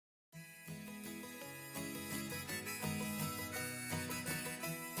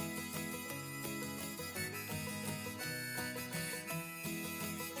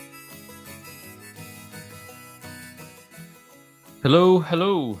Hello,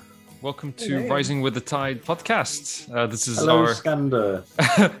 hello. Welcome to Hello. Rising with the Tide podcast. This is Hello, our Skander.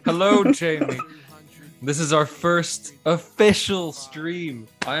 hello, Jamie. This is our first official stream.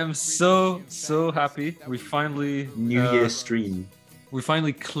 I am so happy. We finally New Year stream. we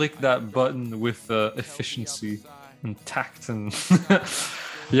finally clicked that button with efficiency and tact, and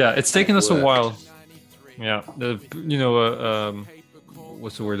yeah, it's taken us a worked. while. Yeah,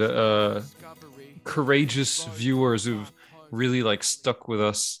 what's the word? Courageous viewers who've really stuck with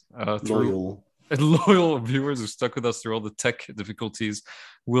us through. Loyal. And loyal viewers who stuck with us through all the tech difficulties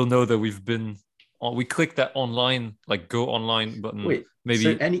will know that we clicked that online, go online button. Wait, maybe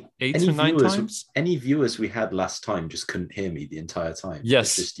so any 8 any or 9 viewers, times. Any viewers we had last time just couldn't hear me the entire time.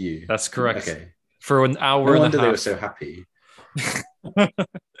 Yes, It's just you. That's correct. Okay. For an hour No and wonder a they were half. so happy.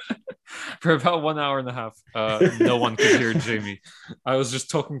 For about 1 hour and a half, no one could hear Jamie. I was just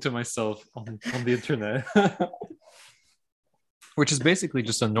talking to myself on the internet, which is basically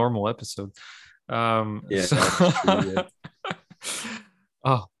just a normal episode. Yeah, so- that's true,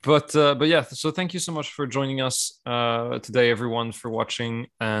 yeah. But yeah, so thank you so much for joining us today, everyone, for watching.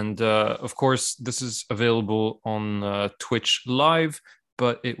 And of course, this is available on Twitch Live,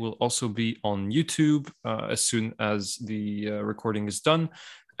 but it will also be on YouTube as soon as the recording is done,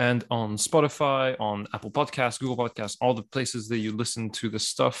 and on Spotify, on Apple Podcasts, Google Podcasts, all the places that you listen to the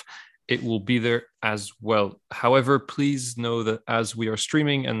stuff. It will be there as well. However, please know that as we are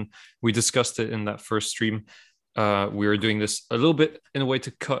streaming, and we discussed it in that first stream, we are doing this a little bit in a way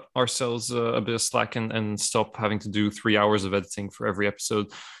to cut ourselves a bit of slack and stop having to do 3 hours of editing for every episode.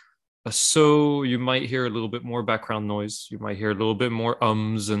 So you might hear a little bit more background noise. You might hear a little bit more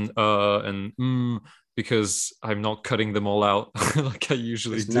ums and because I'm not cutting them all out like I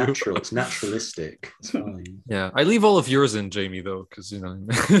usually It's do. natural. It's naturalistic. It's fine. Yeah, I leave all of yours in, Jamie, though, because Well,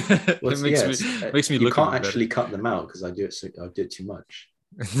 it makes me you look. can't actually cut them out because I do it too much.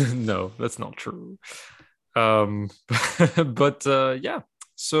 No, that's not true. But yeah,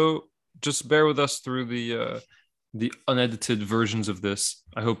 so just bear with us through the unedited versions of this.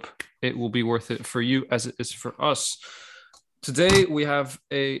 I hope it will be worth it for you as it is for us. Today we have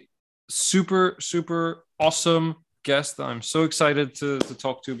a super awesome guest that I'm so excited to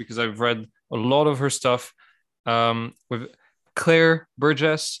talk to, because I've read a lot of her stuff, with Claire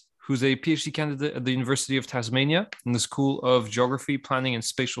Burgess, who's a PhD candidate at the University of Tasmania in the School of Geography, Planning and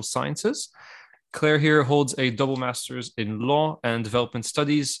Spatial Sciences. Claire here holds a double master's in law and development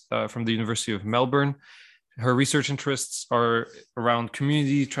studies from the University of Melbourne. Her research interests are around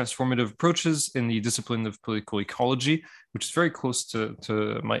community transformative approaches in the discipline of political ecology, which is very close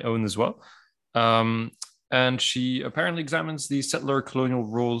to my own as well. And she apparently examines the settler colonial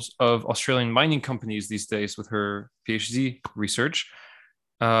roles of Australian mining companies these days with her PhD research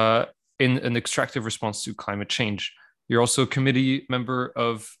in an extractive response to climate change. You're also a committee member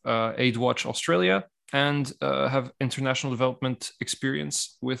of Aid Watch Australia, and have international development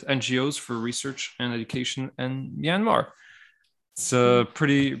experience with NGOs for research and education in Myanmar. It's a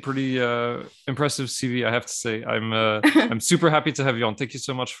pretty impressive CV, I have to say. I'm super happy to have you on. Thank you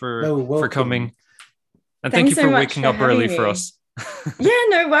so much for coming, and thank you so for much waking for up early having for me. us. Yeah,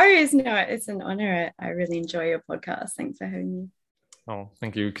 no worries. No, it's an honor. I really enjoy your podcast. Thanks for having me. Oh,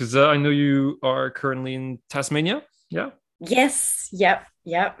 thank you, because I know you are currently in Tasmania. Yeah. Yes. Yep.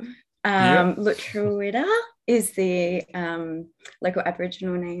 Lutruwita is the local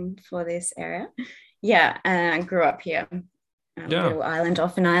Aboriginal name for this area. Yeah, and I grew up here. Little island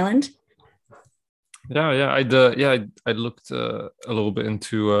off an island. Yeah. I looked a little bit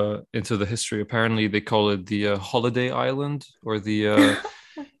into the history. Apparently, they call it the Holiday Island, or the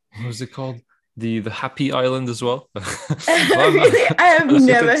what was it called? The Happy Island as well. Really? I have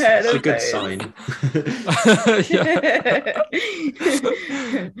never heard of a good those. sign.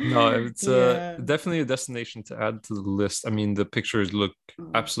 No, it's definitely a destination to add to the list. I mean, the pictures look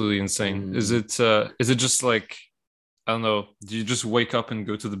absolutely insane. Is it just I don't know, do you just wake up and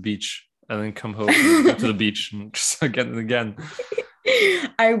go to the beach and then come home and go to the beach and just again and again?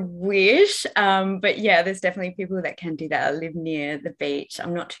 I wish, but yeah, there's definitely people that can do that. I live near the beach.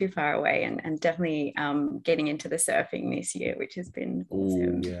 I'm not too far away, and definitely getting into the surfing this year, which has been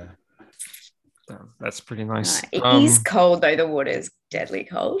awesome. Yeah. Damn, that's pretty nice. It is cold though. The water is deadly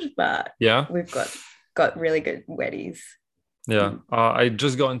cold, but yeah, we've got really good wetties. Yeah, I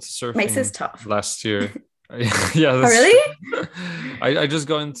just got into surfing. Makes us tough last year. Yeah. Oh, really? I just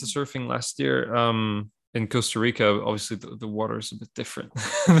got into surfing last year. In Costa Rica, obviously the water is a bit different.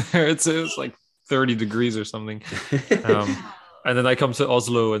 There, it was like 30 degrees or something. And then I come to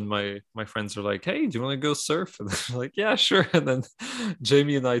Oslo, and my friends are like, "Hey, do you want to go surf?" And I'm like, "Yeah, sure." And then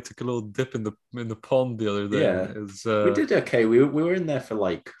Jamie and I took a little dip in the pond the other day. Yeah. And it was We did okay. We were in there for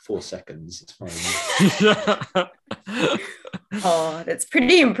like 4 seconds. It's fine. Oh, that's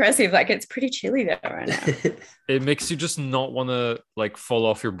pretty impressive. Like it's pretty chilly there right now. It makes you just not want to like fall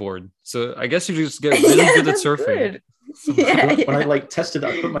off your board. So I guess you just get really good at surfing. Good. Yeah, when I like tested,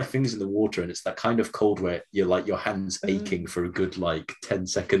 I put my fingers in the water, and it's that kind of cold where you're like your hands aching for a good like 10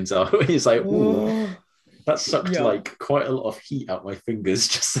 seconds out. It's like, ooh, that sucked like quite a lot of heat out my fingers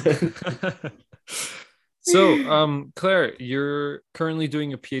just then. So, Claire, you're currently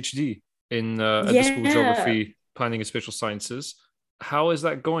doing a PhD in at the School of Geography, Planning and Spatial Sciences. How is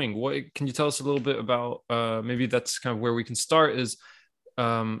that going? What can you tell us a little bit about? Maybe that's kind of where we can start. Is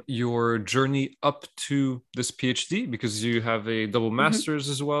your journey up to this PhD, because you have a double master's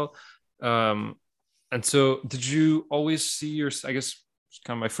as well. And so did you always see I guess it's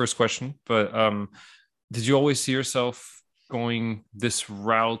kind of my first question, but did you always see yourself going this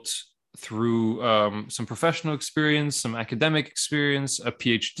route through some professional experience, some academic experience, a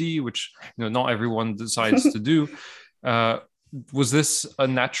PhD, which not everyone decides to do? Was this a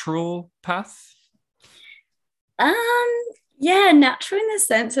natural path? Yeah, natural in the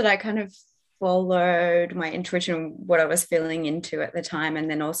sense that I kind of followed my intuition, what I was feeling into at the time, and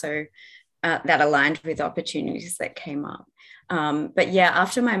then also that aligned with opportunities that came up. But yeah,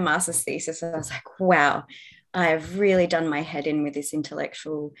 after my master's thesis, I was like, wow, I've really done my head in with this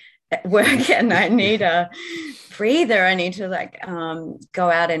intellectual work, and I need a breather. I need to go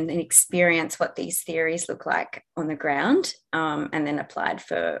out and experience what these theories look like on the ground, and then applied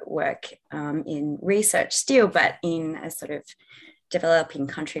for work in research still, but in a sort of developing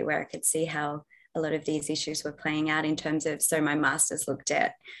country where I could see how a lot of these issues were playing out in terms of, so my master's looked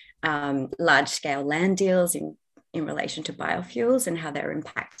at large scale land deals in relation to biofuels and how they're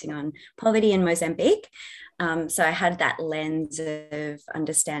impacting on poverty in Mozambique. So I had that lens of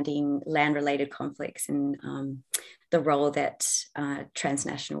understanding land-related conflicts and the role that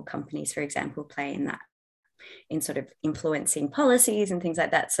transnational companies, for example, play in that, in sort of influencing policies and things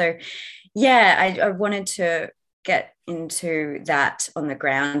like that. So yeah, I wanted to get into that on the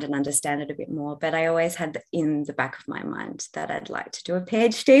ground and understand it a bit more, but I always had in the back of my mind that I'd like to do a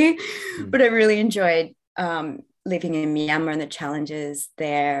PhD. But I really enjoyed living in Myanmar and the challenges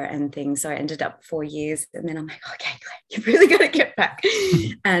there and things. So I ended up 4 years, and then I'm like, okay, you've really got to get back.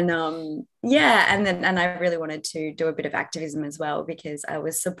 And and I really wanted to do a bit of activism as well, because I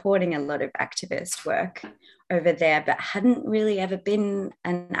was supporting a lot of activist work over there, but hadn't really ever been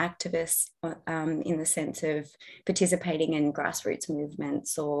an activist in the sense of participating in grassroots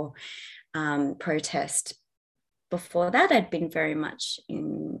movements or protest. Before that, I'd been very much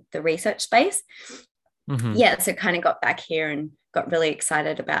in the research space. Yeah, so kind of got back here and got really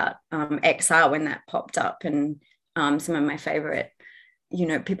excited about XR when that popped up, and some of my favorite,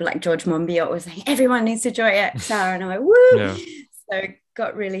 people like George Monbiot was saying everyone needs to join XR, and I'm like, woo! Yeah. So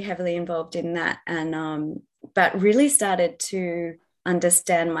got really heavily involved in that, and but really started to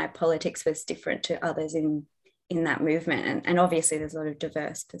understand my politics was different to others in that movement, and obviously there's a lot of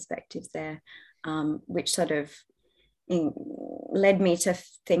diverse perspectives there, which sort of led me to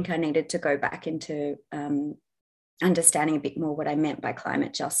think I needed to go back into understanding a bit more what I meant by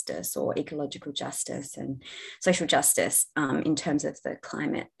climate justice or ecological justice and social justice in terms of the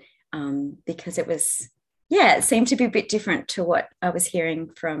climate, because it seemed to be a bit different to what I was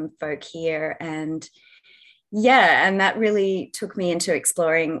hearing from folk here. And that really took me into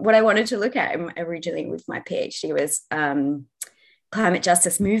exploring what I wanted to look at originally with my PhD was climate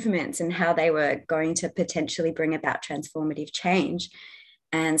justice movements and how they were going to potentially bring about transformative change.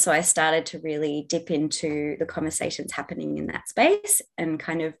 And so I started to really dip into the conversations happening in that space and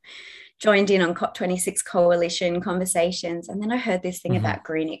kind of joined in on COP26 coalition conversations. And then I heard this thing about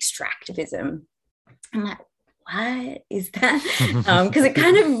green extractivism. I'm like, what is that? Because it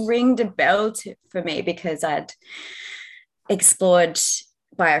kind of ringed a bell for me, because I'd explored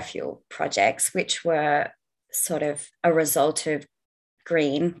biofuel projects, which were sort of a result of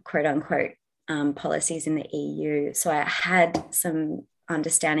green, quote unquote, policies in the EU. So I had some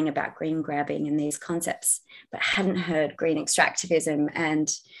understanding about green grabbing and these concepts, but hadn't heard green extractivism. And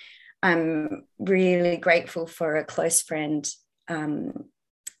I'm really grateful for a close friend and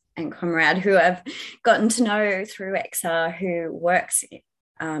comrade who I've gotten to know through XR, who works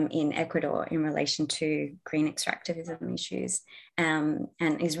in Ecuador in relation to green extractivism issues, and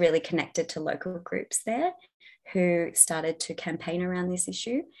is really connected to local groups there who started to campaign around this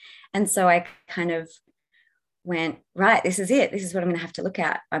issue. And so I kind of went, right, this is it. This is what I'm going to have to look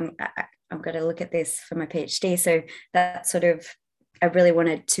at. I'm going to look at this for my PhD. So that sort of I really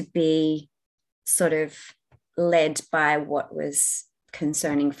wanted to be sort of led by what was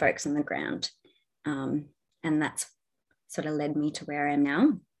concerning folks on the ground. And that's sort of led me to where I am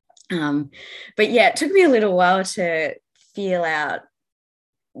now. But yeah, it took me a little while to feel out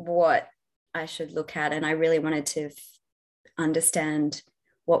what I should look at. And I really wanted to understand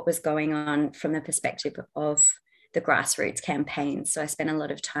what was going on from the perspective of the grassroots campaigns. So I spent a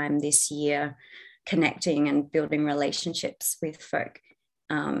lot of time this year connecting and building relationships with folk,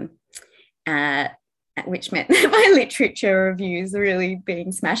 which meant that my literature reviews are really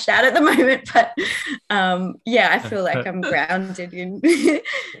being smashed out at the moment. But yeah, I feel like I'm grounded in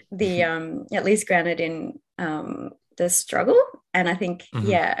at least grounded in the struggle. And I think,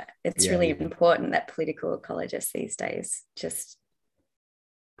 it's really important that political ecologists these days just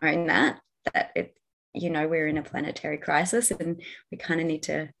own that it, we're in a planetary crisis and we kind of need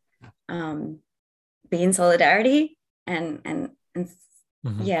to be in solidarity and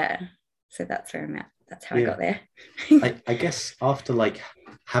so that's where I'm at. That's how I got there. I guess after like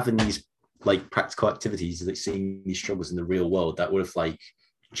having these like practical activities, like seeing these struggles in the real world, that would have like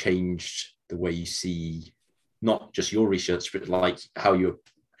changed the way you see not just your research, but like how you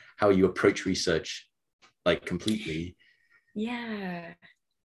approach research, like completely. Yeah,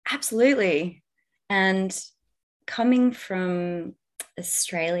 absolutely. And coming from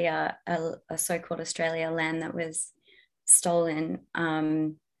Australia, a so-called Australia land that was stolen,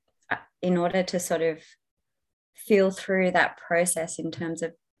 in order to sort of feel through that process in terms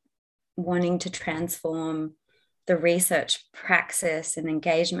of wanting to transform the research praxis and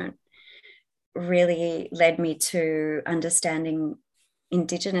engagement, really led me to understanding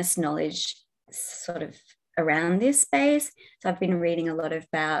Indigenous knowledge sort of around this space. So I've been reading a lot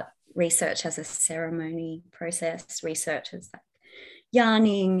about research as a ceremony process, research as like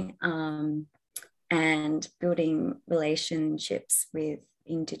yarning, and building relationships with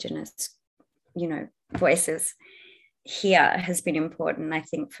Indigenous, voices here has been important, I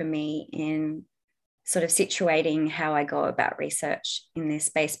think, for me in sort of situating how I go about research in this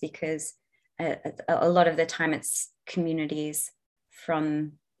space, because a lot of the time it's communities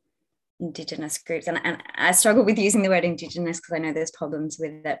from Indigenous groups. And I struggle with using the word Indigenous because I know there's problems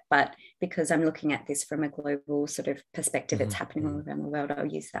with it, but because I'm looking at this from a global sort of perspective, it's happening all around the world, I'll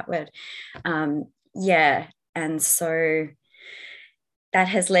use that word. And so that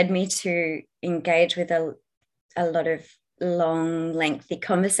has led me to engage with a lot of long, lengthy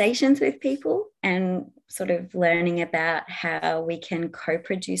conversations with people and sort of learning about how we can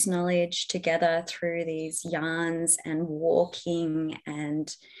co-produce knowledge together through these yarns and walking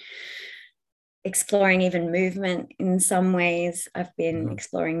and exploring even movement in some ways. I've been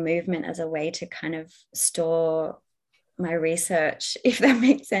exploring movement as a way to kind of store my research, if that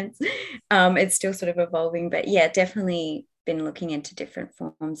makes sense. It's still sort of evolving, but yeah, definitely been looking into different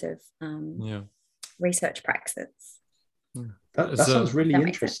forms of research praxis. That sounds really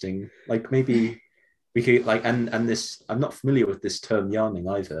interesting. Like maybe we could like and this, I'm not familiar with this term yarning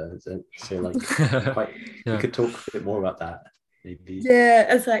either. So like we could talk a bit more about that. Maybe.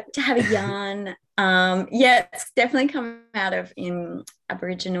 Yeah, it's like to have a yarn. It's definitely come out of in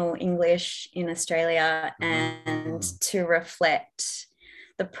Aboriginal English in Australia, and to reflect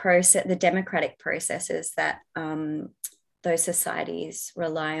the democratic processes that those societies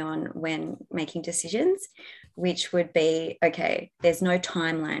rely on when making decisions, which would be, okay, there's no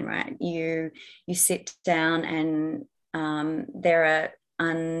timeline, right? You sit down and there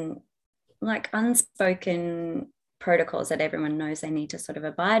are unspoken protocols that everyone knows they need to sort of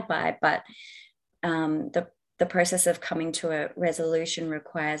abide by, but the process of coming to a resolution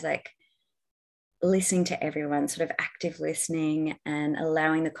requires like listening to everyone, sort of active listening and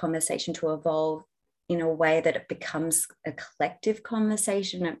allowing the conversation to evolve in a way that it becomes a collective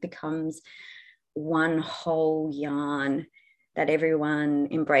conversation. It becomes one whole yarn that everyone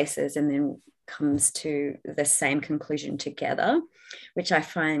embraces and then comes to the same conclusion together, which I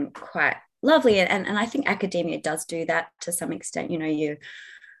find quite lovely. And I think academia does do that to some extent. You're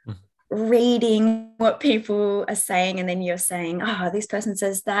reading what people are saying, and then you're saying, this person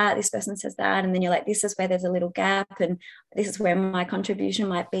says that, this person says that, and then you're like, this is where there's a little gap, and this is where my contribution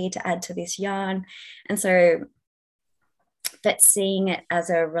might be to add to this yarn. And so that seeing it as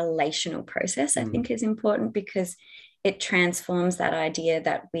a relational process, I think, is important, because it transforms that idea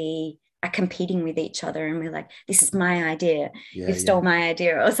that we are competing with each other and we're like, this is my idea, you stole my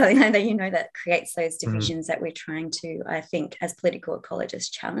idea, or something like that, that creates those divisions that we're trying to, I think, as political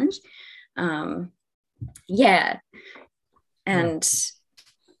ecologists, challenge. And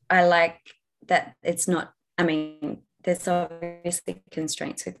I like that it's not, there's obviously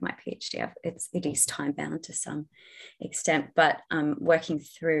constraints with my PhD. It is time bound to some extent, but working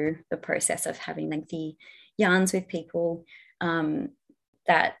through the process of having lengthy yarns with people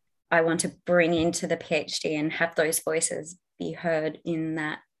that I want to bring into the PhD and have those voices be heard in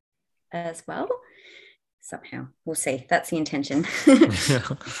that as well. Somehow, we'll see. That's the intention. Yeah.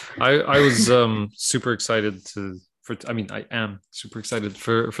 I was super excited I am super excited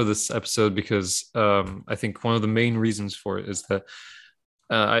for this episode because I think one of the main reasons for it is that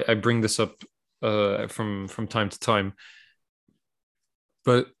I bring this up from time to time.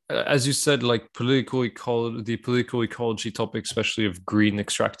 But as you said, like the political ecology topic, especially of green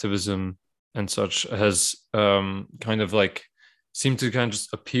extractivism and such, has kind of like seemed to kind of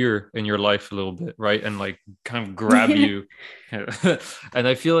just appear in your life a little bit, right? And like kind of grab you. And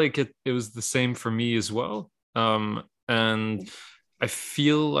I feel like it was the same for me as well. And I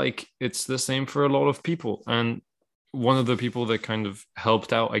feel like it's the same for a lot of people. And one of the people that kind of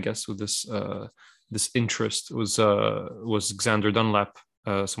helped out, I guess, with this interest was Xander Dunlap,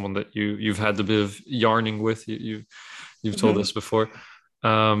 someone that you've had a bit of yarning with. You've told us before.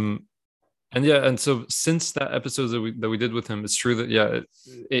 And so since that episode that we did with him, it's true that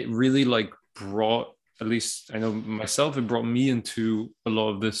it really like brought, at least I know myself, it brought me into a lot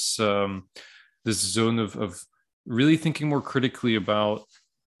of this this zone of really thinking more critically about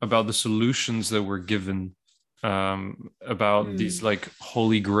the solutions that we're given, about these like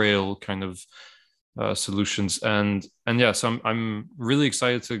holy grail kind of solutions, and so I'm really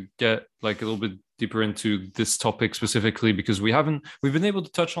excited to get like a little bit deeper into this topic specifically, because we've been able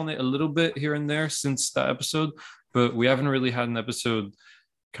to touch on it a little bit here and there since that episode, but we haven't really had an episode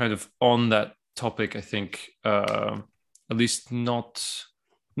kind of on that topic, I think, at least not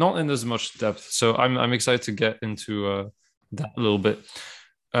in as much depth. So I'm excited to get into that a little bit.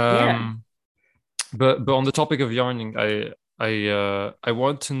 But on the topic of yarning, I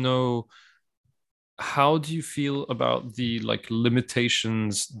want to know, how do you feel about the like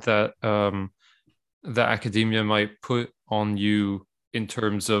limitations that that academia might put on you in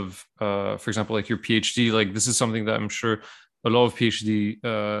terms of, for example, like your PhD? Like this is something that I'm sure a lot of PhD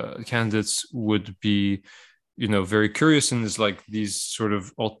candidates would be, very curious in, is like these sort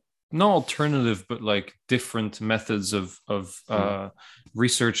of not alternative, but like different methods of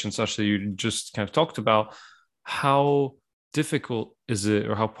research and such that you just kind of talked about. How difficult is it,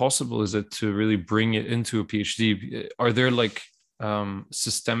 or how possible is it to really bring it into a PhD? Are there like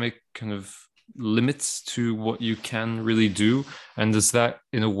systemic kind of limits to what you can really do, and does that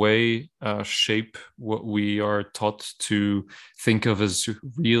in a way shape what we are taught to think of as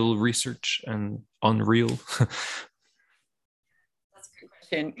real research and unreal?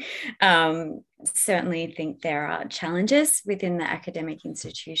 Certainly think there are challenges within the academic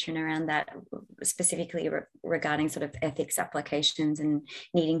institution around that, specifically regarding sort of ethics applications and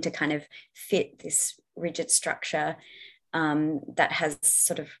needing to kind of fit this rigid structure that has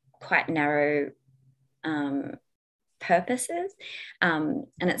sort of quite narrow purposes, and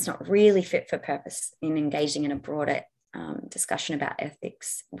it's not really fit for purpose in engaging in a broader discussion about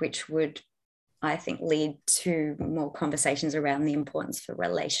ethics, which would, I think, lead to more conversations around the importance for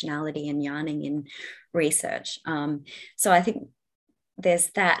relationality and yarning in research. So I think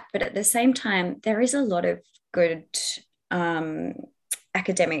there's that, but at the same time, there is a lot of good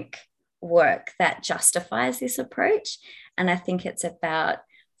academic work that justifies this approach. And I think it's about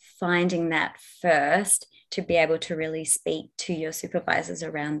finding that first to be able to really speak to your supervisors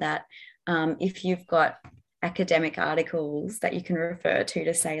around that. If you've got academic articles that you can refer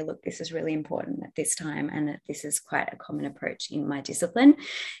to say, look, this is really important at this time, and this is quite a common approach in my discipline,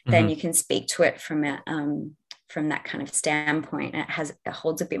 then you can speak to it from that kind of standpoint. It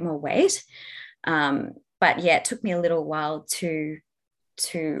holds a bit more weight. But yeah, it took me a little while to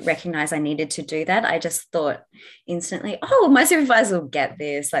recognize I needed to do that. I just thought instantly, oh, my supervisor will get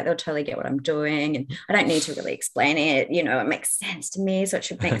this, like they'll totally get what I'm doing, and I don't need to really explain it, it makes sense to me, so it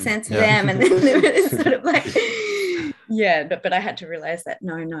should make sense to them. And then it's sort of like, but I had to realize that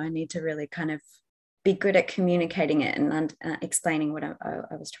no, I need to really kind of be good at communicating it and explaining what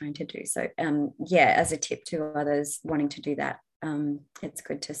I was trying to do. So as a tip to others wanting to do that, it's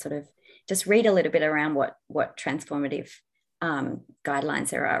good to sort of just read a little bit around what transformative guidelines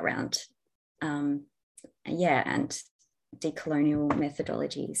there are around and decolonial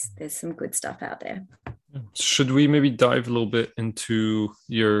methodologies. There's some good stuff out there. Should we maybe dive a little bit into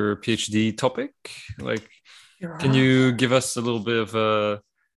your PhD topic? Like, can you give us a little bit of a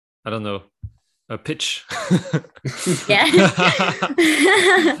pitch? Yeah.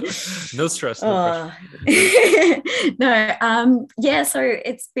 No stress. No. So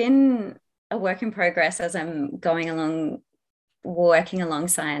it's been a work in progress as I'm going along, working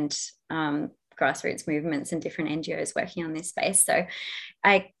alongside grassroots movements and different NGOs working on this space. So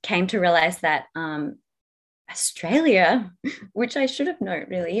I came to realize that Australia, which I should have known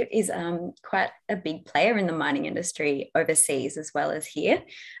really, is quite a big player in the mining industry overseas as well as here.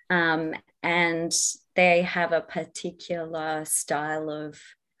 And they have a particular style of,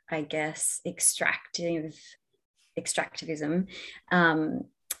 I guess, extractivism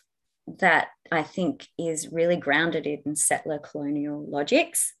that I think is really grounded in settler colonial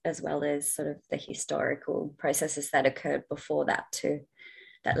logics, as well as sort of the historical processes that occurred before that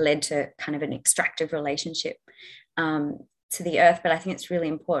that led to kind of an extractive relationship to the earth. But I think it's really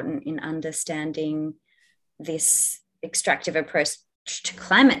important in understanding this extractive approach to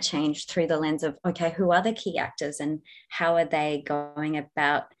climate change through the lens of, okay, who are the key actors and how are they going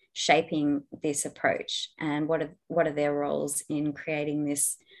about shaping this approach, and what are their roles in creating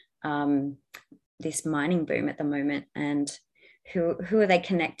this this mining boom at the moment, and who are they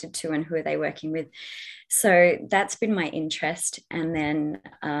connected to and who are they working with. So that's been my interest. And then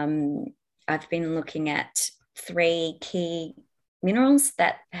I've been looking at 3 key minerals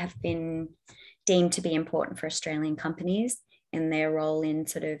that have been deemed to be important for Australian companies in their role in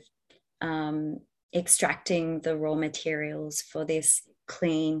sort of extracting the raw materials for this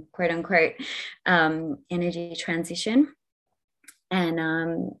clean, quote unquote, energy transition. And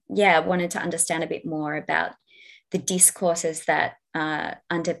I wanted to understand a bit more about the discourses that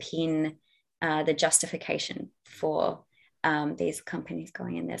underpin the justification for these companies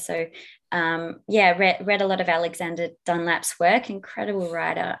going in there. So read a lot of Alexander Dunlap's work, incredible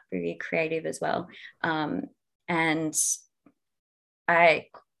writer, really creative as well. And I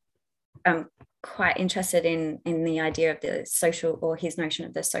am quite interested in the idea of the social, or his notion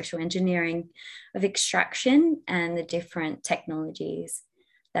of the social engineering of extraction and the different technologies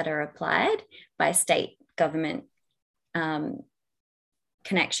that are applied by state government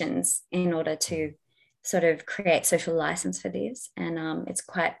connections in order to sort of create social license for this. And it's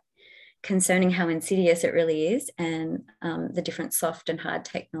quite concerning how insidious it really is, and the different soft and hard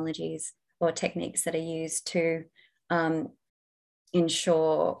technologies or techniques that are used to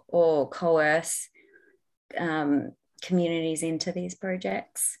ensure or coerce communities into these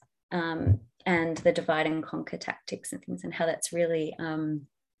projects, and the divide and conquer tactics and things, and how that's really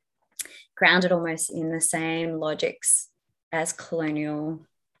grounded almost in the same logics as colonial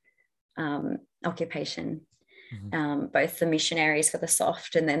occupation, both the missionaries for the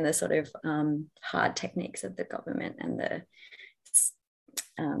soft and then the sort of hard techniques of the government and the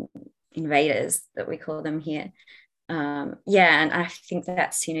invaders that we call them here. And I think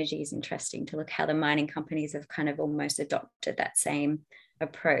that synergy is interesting to look how the mining companies have kind of almost adopted that same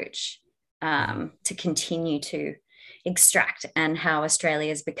approach to continue to extract, and how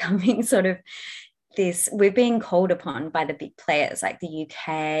Australia is becoming sort of this, we're being called upon by the big players like the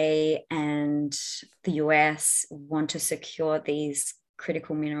UK and the US want to secure these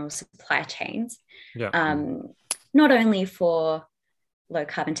critical mineral supply chains, not only for low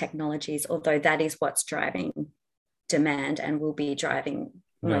carbon technologies, although that is what's driving demand and will be driving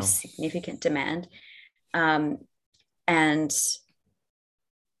most significant demand. And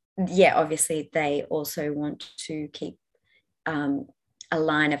obviously they also want to keep a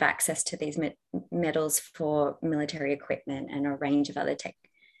line of access to these metals for military equipment and a range of other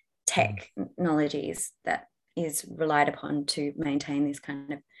technologies that is relied upon to maintain this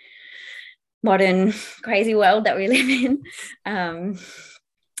kind of modern crazy world that we live in.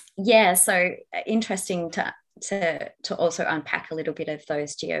 So interesting to also unpack a little bit of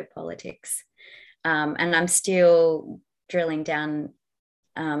those geopolitics. And I'm still drilling down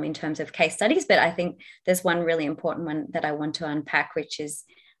in terms of case studies, but I think there's one really important one that I want to unpack, which is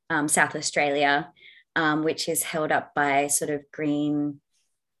South Australia, which is held up by sort of green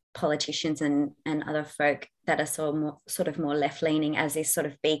politicians and other folk that are sort of more left-leaning as this sort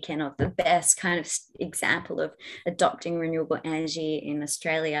of beacon of the best kind of example of adopting renewable energy in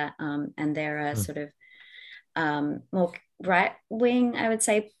Australia. And there are sort of more right-wing, I would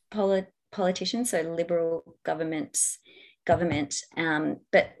say, politicians, so liberal government,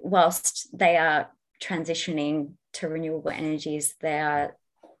 but whilst they are transitioning to renewable energies, they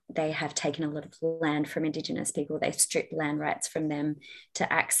have taken a lot of land from Indigenous people. They've stripped land rights from them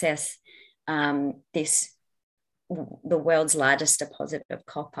to access the world's largest deposit of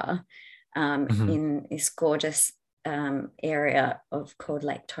copper in this gorgeous area called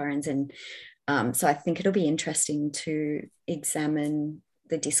Lake Torrens. And so I think it'll be interesting to examine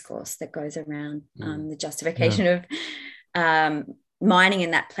the discourse that goes around the justification of mining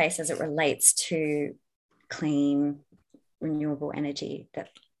in that place as it relates to clean renewable energy that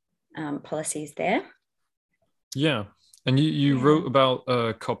policies there. Yeah. And you wrote about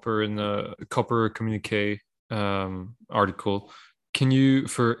copper in the Copper Communique article. Can you,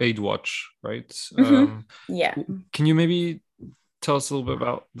 for AidWatch, right? Yeah. Can you maybe tell us a little bit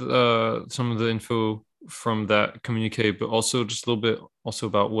about some of the info from that communique, but also just a little bit also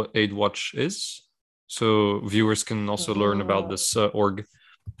about what AidWatch is, so viewers can also learn about this org?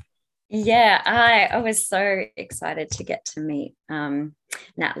 Yeah, I was so excited to get to meet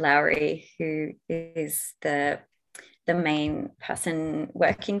Nat Lowry, who is the main person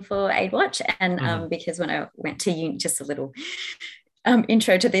working for AidWatch. And because when I went to uni, just a little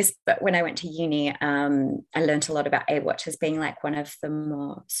intro to this, but when I went to uni, I learned a lot about AidWatch as being like one of the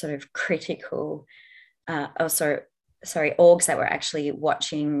more sort of critical, orgs that were actually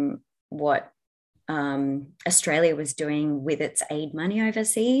watching what Australia was doing with its aid money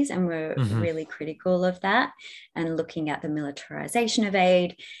overseas, and were really critical of that, and looking at the militarization of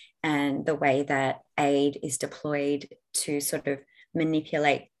aid and the way that aid is deployed to sort of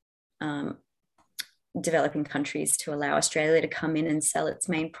manipulate developing countries to allow Australia to come in and sell its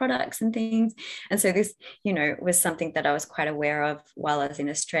main products and things. And so this, was something that I was quite aware of while I was in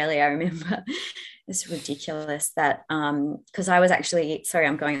Australia. I remember it's ridiculous that because I was actually, sorry,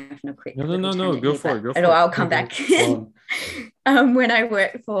 I'm going off on a quick no, go for it. I'll come back. When I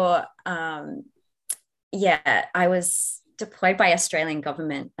worked for I was deployed by Australian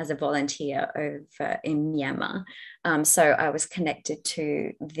government as a volunteer over in Myanmar. So I was connected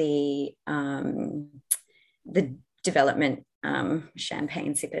to the development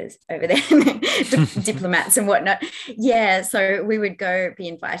champagne sippers over there, diplomats and whatnot. Yeah, so we would go be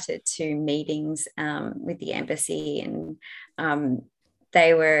invited to meetings with the embassy, and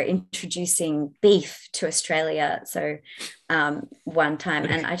they were introducing beef to Australia. So one time,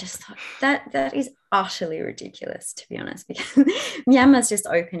 and I just thought that is utterly ridiculous, to be honest, because Myanmar's just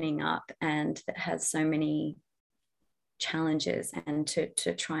opening up and that has so many challenges, and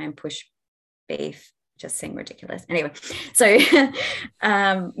to try and push beef just seemed ridiculous. Anyway, so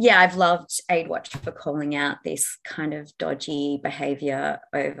I've loved AidWatch for calling out this kind of dodgy behavior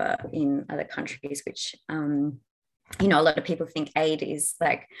over in other countries, which a lot of people think aid is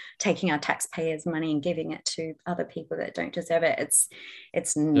like taking our taxpayers' money and giving it to other people that don't deserve it.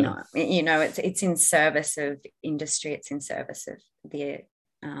 It's not, it's in service of industry. It's in service of the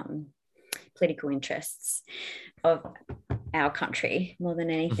political interests of our country more than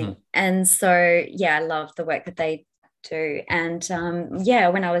anything. And so, I love the work that they do. And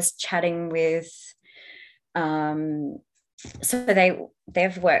when I was chatting with, so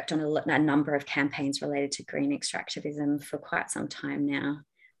they've worked on a number of campaigns related to green extractivism for quite some time now.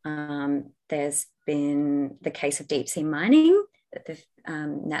 There's been the case of deep sea mining that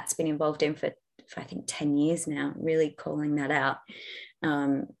Nat's been involved in for I think 10 years now, really calling that out,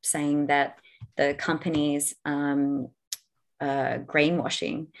 saying that the companies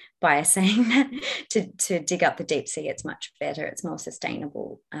greenwashing by saying that to dig up the deep sea, it's much better, it's more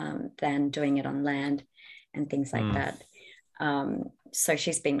sustainable than doing it on land and things like that. So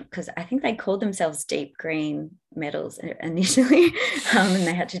she's been, because I think they called themselves Deep Green Metals initially, and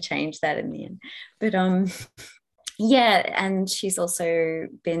they had to change that in the end. But and she's also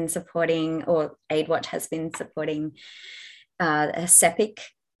been supporting, or AidWatch has been supporting a SEPIC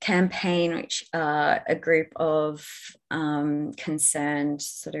campaign, which are a group of concerned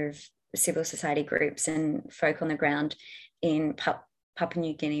sort of civil society groups and folk on the ground in Papua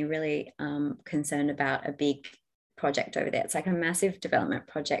New Guinea, really concerned about a big project over there. It's like a massive development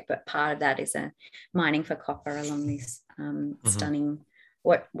project, but part of that is a mining for copper along this stunning,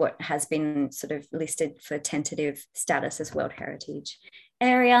 what has been sort of listed for tentative status as World Heritage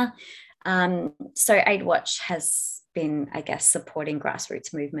Area. So AidWatch has been, I guess, supporting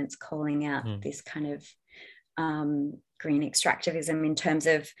grassroots movements, calling out this kind of green extractivism in terms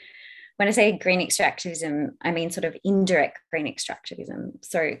of, when I say green extractivism, I mean sort of indirect green extractivism.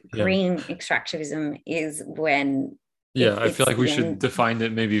 So green extractivism is when... I feel like we should define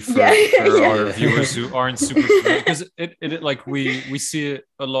it maybe for our viewers who aren't super familiar, because it like we see it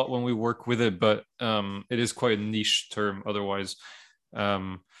a lot when we work with it, but it is quite a niche term otherwise.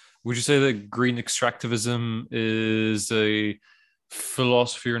 Would you say that green extractivism is a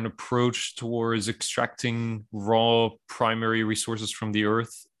philosophy or an approach towards extracting raw primary resources from the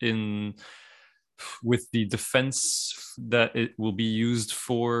earth with the defense that it will be used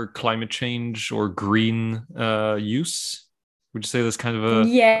for climate change or green use? Would you say that's kind of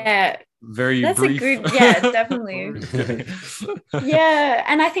a... very That's brief. a good, yeah, definitely. Okay. Yeah,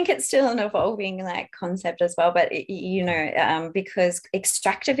 and I think it's still an evolving like concept as well, but because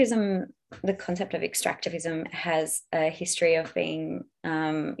extractivism, the concept of extractivism has a history of being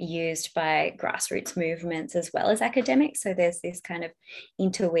used by grassroots movements as well as academics. So there's this kind of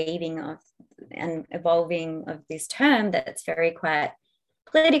interweaving of and evolving of this term that's very quite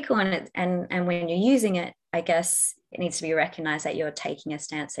political, and when you're using it, I guess it needs to be recognized that you're taking a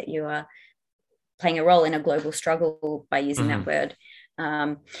stance, that you are playing a role in a global struggle by using that word.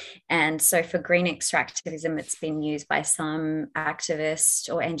 And so for green extractivism, it's been used by some activist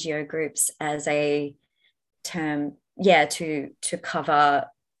or NGO groups as a term, to cover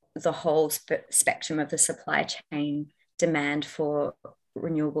the whole spectrum of the supply chain demand for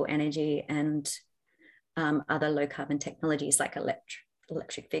renewable energy and other low carbon technologies like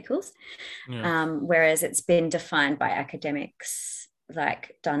electric vehicles. Whereas it's been defined by academics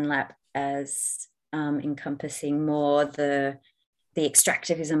like Dunlap as encompassing more the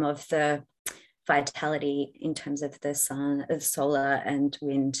extractivism of the vitality in terms of the sun, of solar and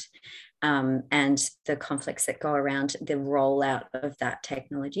wind, and the conflicts that go around the rollout of that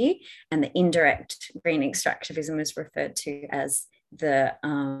technology. And the indirect green extractivism is referred to as the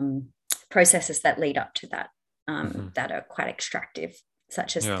processes that lead up to that, that are quite extractive,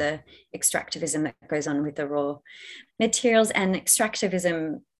 such as the extractivism that goes on with the raw materials. And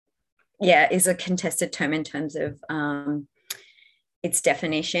extractivism, is a contested term in terms of its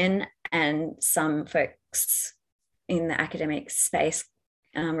definition. And some folks in the academic space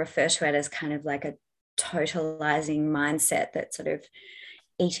refer to it as kind of like a totalizing mindset that's sort of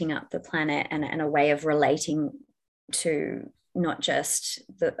eating up the planet, and a way of relating to not just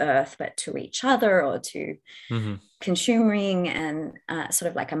the earth, but to each other, or to consuming, and sort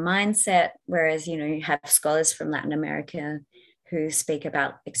of like a mindset. Whereas, you have scholars from Latin America who speak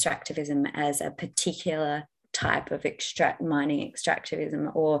about extractivism as a particular type of mining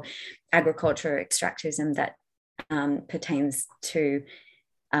extractivism or agriculture extractivism that pertains to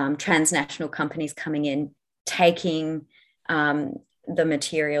transnational companies coming in, taking the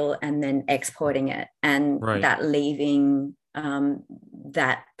material and then exporting it, and that leaving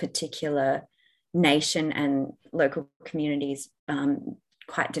that particular nation and local communities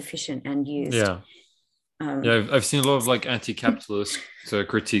quite deficient and used. I've seen a lot of like anti-capitalist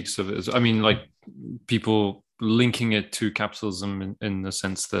critiques of it. I mean, like people linking it to capitalism in the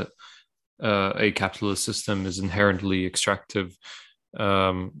sense that a capitalist system is inherently extractive,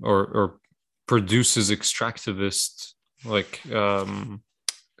 or produces extractivist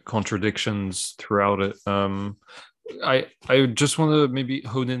contradictions throughout it. I just want to maybe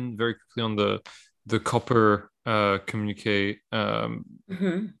hone in very quickly on the copper communique.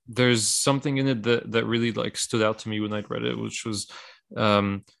 There's something in it that really like stood out to me when I read it, which was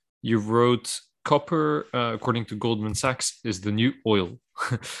you wrote copper, according to Goldman Sachs, is the new oil.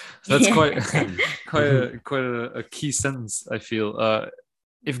 That's quite a key sentence, I feel.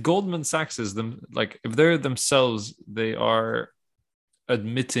 If Goldman Sachs is if they're themselves, they are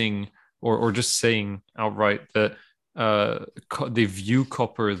admitting or just saying outright that they view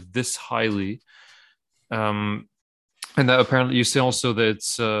copper this highly, and that apparently you say also that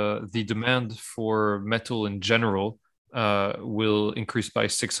it's, the demand for metal in general will increase by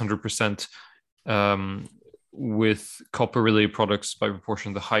 600%, with copper related products by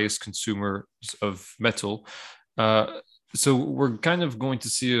proportion the highest consumers of metal. So we're kind of going to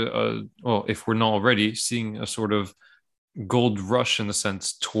see if we're not already seeing a sort of gold rush in a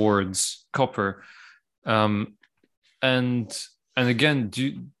sense towards copper. And again,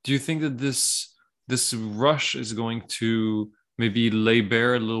 do you think that this rush is going to maybe lay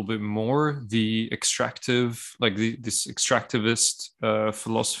bare a little bit more the extractive, like this extractivist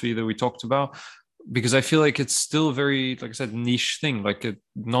philosophy that we talked about? Because I feel like it's still very, like I said, niche thing.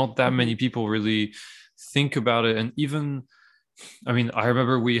 Not that many people really think about it. And even, I mean, I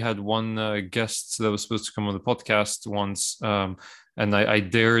remember we had one guest that was supposed to come on the podcast once, and I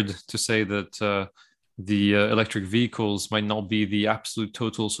dared to say that the electric vehicles might not be the absolute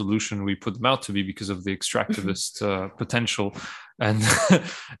total solution we put them out to be because of the extractivist potential, and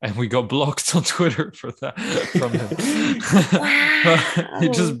and we got blocked on Twitter for that from him. Wow. He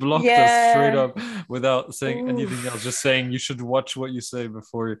just blocked us straight up without saying anything else, just saying you should watch what you say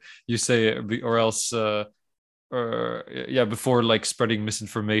before you say it, or else before like spreading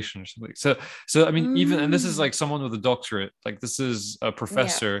misinformation or something. So I mean, even, and this is like someone with a doctorate, like this is a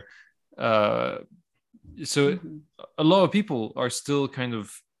professor. So a lot of people are still kind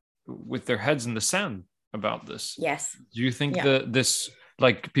of with their heads in the sand about this. Yes. Do you think that this,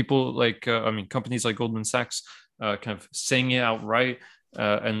 like people like, I mean, companies like Goldman Sachs kind of saying it outright,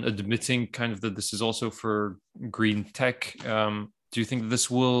 and admitting kind of that this is also for green tech. Do you think this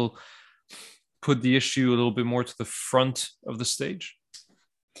will put the issue a little bit more to the front of the stage?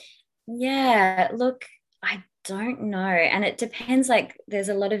 Yeah, look, I don't know. And it depends, like there's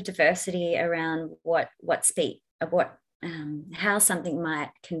a lot of diversity around how something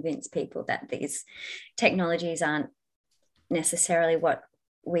might convince people that these technologies aren't necessarily what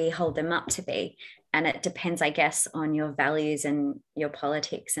we hold them up to be. And it depends, I guess, on your values and your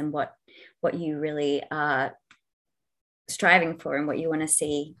politics and what you really are striving for and what you want to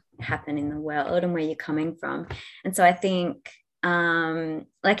see happen in the world and where you're coming from. And so I think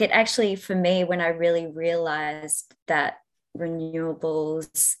like it actually, for me, when I really realized that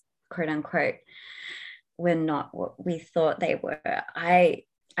renewables, quote unquote, were not what we thought they were, I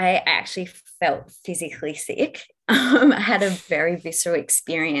actually felt physically sick. I had a very visceral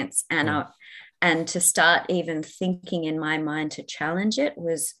experience, and to start even thinking in my mind to challenge it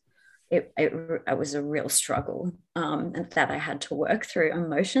was a real struggle that I had to work through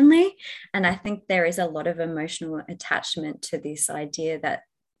emotionally. And I think there is a lot of emotional attachment to this idea that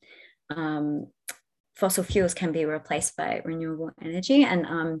fossil fuels can be replaced by renewable energy.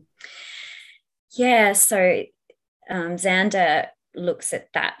 And so Xander looks at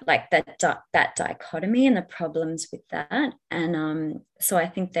that, like that dichotomy and the problems with that. And so I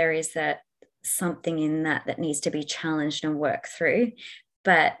think there is something in that needs to be challenged and worked through.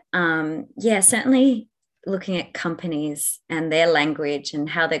 But certainly looking at companies and their language and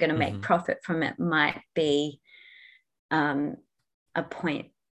how they're going to make profit from it might be a point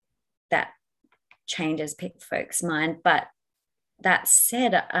that changes folks' mind. But that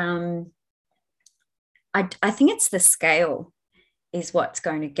said, I think it's the scale is what's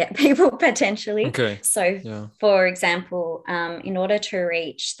going to get people potentially. Okay. So, for example, in order to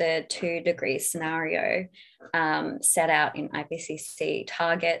reach the 2-degree scenario set out in IPCC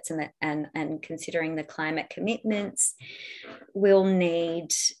targets and considering the climate commitments, we'll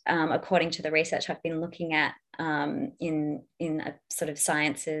need, according to the research I've been looking at in sort of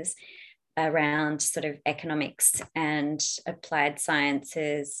sciences around sort of economics and applied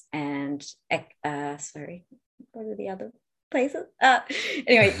sciences and what are the other places?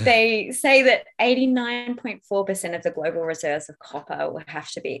 Anyway, they say that 89.4% of the global reserves of copper will have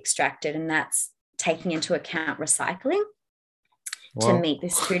to be extracted, and that's taking into account recycling to meet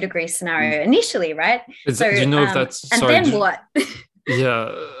this 2-degree scenario initially, right? Do you know if that's... And then what?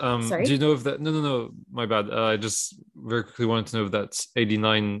 Yeah. Do you know if that... No, my bad. I just very quickly wanted to know if that's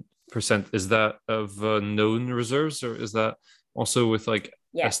 89%. Is that of known reserves, or is that also with like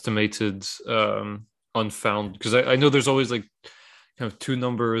estimated... unfound? Because I know there's always like kind of two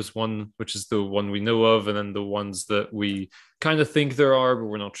numbers, one which is the one we know of, and then the ones that we kind of think there are, but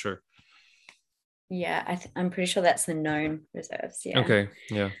we're not sure. Yeah, I'm pretty sure that's the known reserves. Yeah. Okay.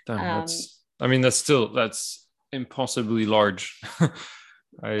 Yeah. Damn, that's impossibly large.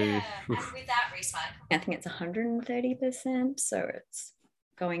 And without recycling, I think it's 130%. So it's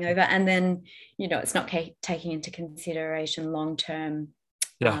going over, and then it's not taking into consideration long-term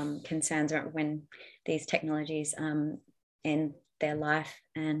concerns around when these technologies end their life.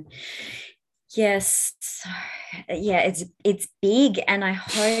 And it's big, and I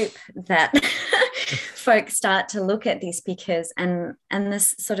hope that folks start to look at this, because and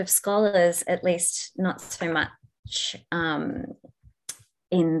this sort of scholars, at least not so much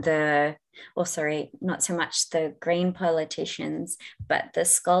not so much the green politicians, but the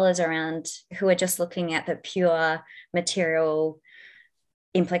scholars around who are just looking at the pure material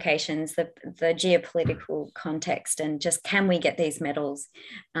implications, the geopolitical context, and just, can we get these metals?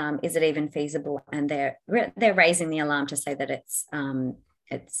 Is it even feasible? And they're raising the alarm to say that it's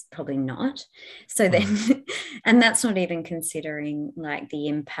probably not. So then, and that's not even considering like the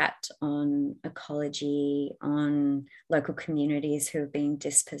impact on ecology, on local communities who are being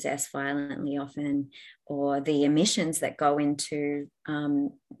dispossessed violently often, or the emissions that go into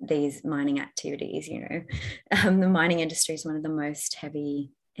these mining activities. The mining industry is one of the most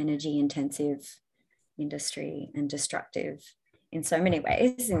heavy energy intensive industry and destructive in so many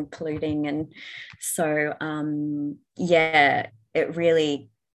ways, and polluting. And so, it really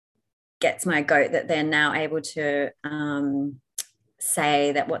gets my goat that they're now able to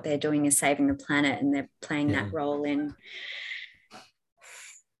say that what they're doing is saving the planet, and they're playing that role in.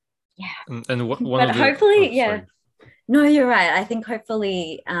 Yeah. And what? But hopefully, No, you're right. I think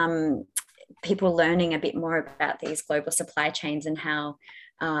hopefully people learning a bit more about these global supply chains and how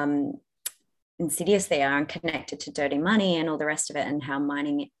insidious they are and connected to dirty money and all the rest of it, and how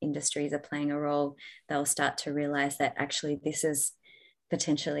mining industries are playing a role, they'll start to realize that actually this is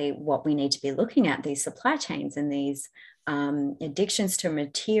potentially what we need to be looking at, these supply chains and these addictions to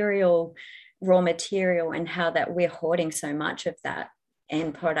raw material, and how that we're hoarding so much of that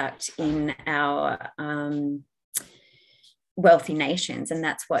end product in our wealthy nations, and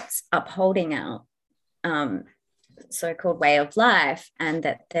that's what's upholding our so-called way of life, and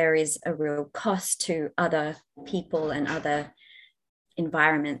that there is a real cost to other people and other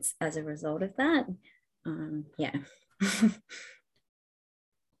environments as a result of that. Yeah.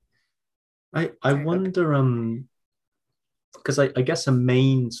 I wonder, because I guess a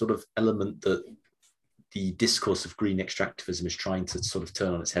main sort of element that the discourse of green extractivism is trying to sort of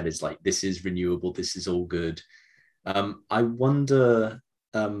turn on its head is like, this is renewable, this is all good. I wonder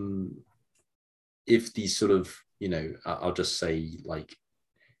if these sort of, I'll just say like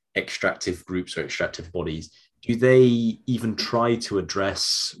extractive groups or extractive bodies, do they even try to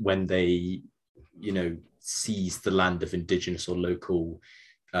address when they, seize the land of indigenous or local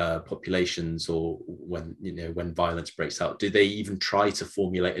populations, or when violence breaks out? Do they even try to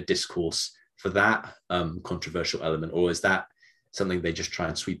formulate a discourse for that controversial element, or is that something they just try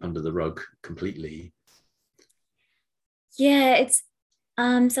and sweep under the rug completely? Yeah, it's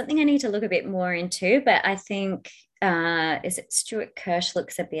something I need to look a bit more into, but I think is it Stuart Kirsch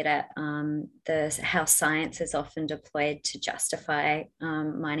looks a bit at how science is often deployed to justify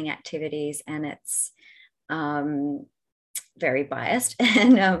mining activities, and it's very biased,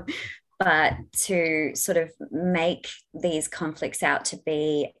 and but to sort of make these conflicts out to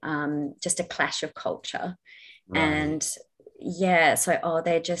be just a clash of culture. Right. And yeah, so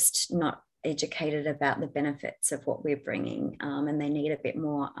they're just not educated about the benefits of what we're bringing, and they need a bit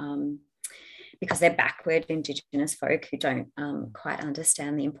more because they're backward Indigenous folk who don't quite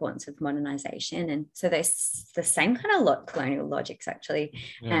understand the importance of modernization, and so they're the same kind of colonial logics actually.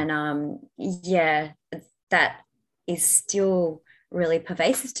 Yeah. And that is still really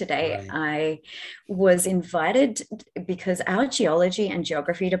pervasive today. Right. I was invited because our geology and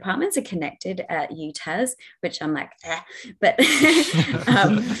geography departments are connected at UTAS, which I'm like, but this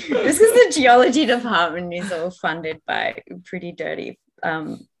is the geology department is all funded by pretty dirty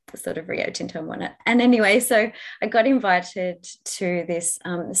sort of Rio Tinto and whatnot. And anyway, so I got invited to this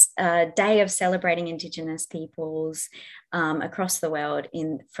day of celebrating Indigenous peoples across the world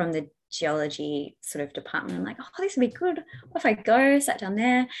from the geology sort of department. I'm like, this would be good. What if I go, sat down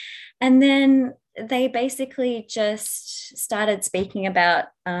there? And then they basically just started speaking about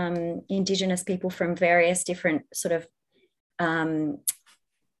Indigenous people from various different sort of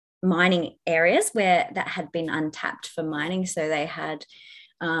mining areas that had been untapped for mining. So they had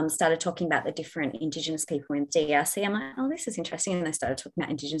started talking about the different Indigenous people in DRC. I'm like, this is interesting. And they started talking about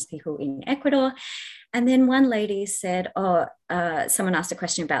Indigenous people in Ecuador. And then one lady said, someone asked a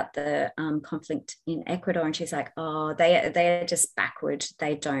question about the conflict in Ecuador. And she's like, they're just backward.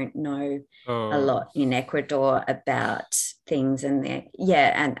 They don't know a lot in Ecuador about things. And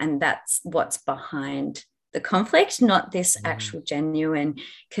and that's what's behind the conflict, not this actual genuine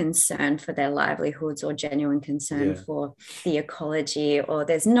concern for their livelihoods or genuine concern for the ecology, or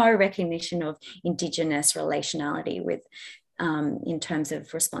there's no recognition of Indigenous relationality with in terms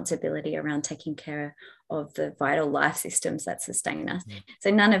of responsibility around taking care of the vital life systems that sustain us. So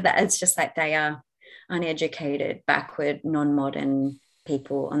none of that. It's just like they are uneducated, backward, non-modern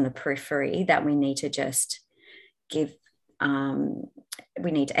people on the periphery that we need to just give we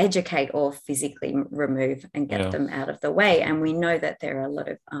need to educate or physically remove and get them out of the way. And we know that there are a lot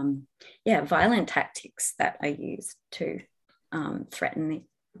of violent tactics that are used to threaten the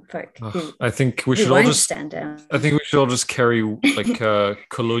folk who I think we should all just stand down. I think we should all just carry like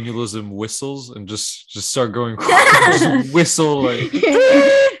colonialism whistles and just start going whistle like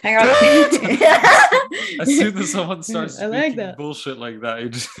hang on. As soon as someone starts speaking bullshit like that, you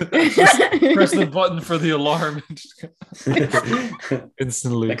just press the button for the alarm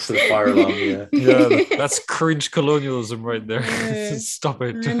instantly. Next to the fire alarm, that's cringe colonialism right there. Stop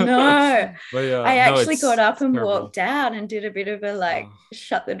it. No. But I actually got up and walked out and did a bit of a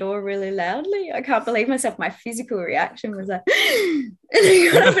shut the door really loudly. I can't believe myself. My physical reaction was like, and I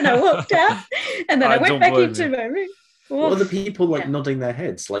got up and I walked out, and then I went back into my room. What are the people nodding their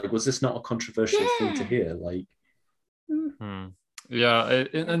heads? Like, was this not a controversial thing to hear? Like,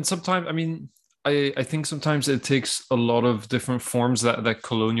 and sometimes, I mean, I think sometimes it takes a lot of different forms, that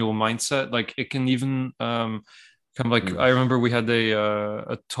colonial mindset. Like, it can even kind of like, I remember we had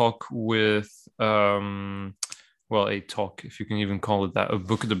a talk with a talk, if you can even call it that, a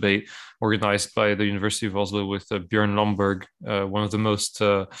book debate organized by the University of Oslo with Björn Lomborg, one of the most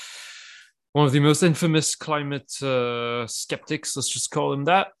one of the most infamous climate skeptics, let's just call him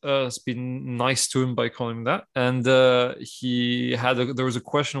that. It's been nice to him by calling him that. And there was a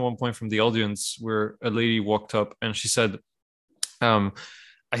question at one point from the audience where a lady walked up and she said,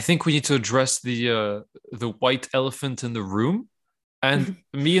 I think we need to address the white elephant in the room. And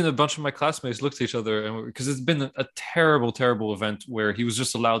me and a bunch of my classmates looked at each other, and because it's been a terrible, terrible event where he was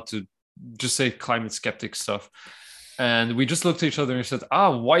just allowed to just say climate skeptic stuff. And we just looked at each other and we said,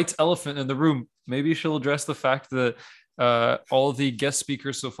 white elephant in the room. Maybe she'll address the fact that all the guest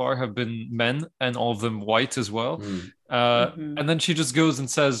speakers so far have been men and all of them white as well. And then she just goes and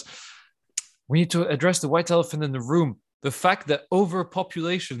says, we need to address the white elephant in the room. The fact that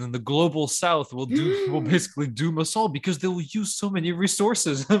overpopulation in the global south will basically doom us all because they will use so many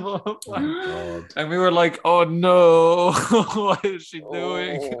resources. Oh God. And we were like, oh no, what is she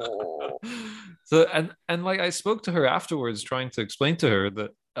doing? So and like I spoke to her afterwards, trying to explain to her that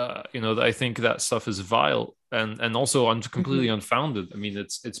that I think that stuff is vile and also completely unfounded. I mean,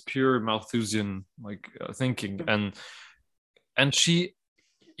 it's pure Malthusian thinking, and she,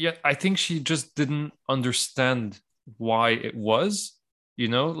 I think she just didn't understand why it was,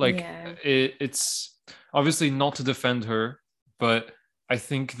 it's obviously not to defend her, but I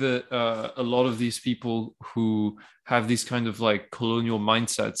think that a lot of these people who have these kind of like colonial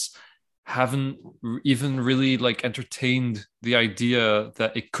mindsets haven't even really like entertained the idea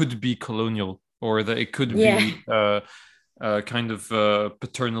that it could be colonial or that it could be kind of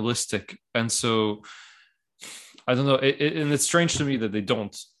paternalistic. And so I don't know, and it's strange to me that they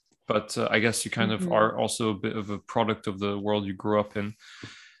don't. But I guess you kind of are also a bit of a product of the world you grew up in.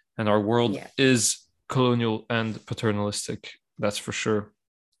 And our world is colonial and paternalistic. That's for sure.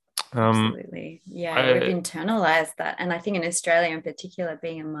 Absolutely. Yeah, we've internalized that. And I think in Australia in particular,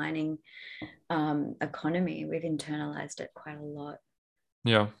 being a mining economy, we've internalized it quite a lot.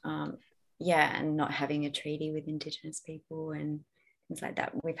 Yeah. And not having a treaty with Indigenous people and things like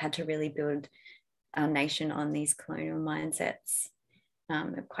that. We've had to really build our nation on these colonial mindsets.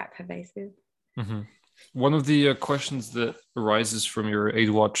 Quite pervasive. One of the questions that arises from your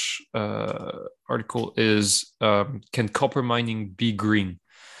AidWatch article is, can copper mining be green?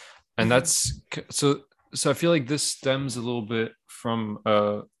 And that's so I feel like this stems a little bit from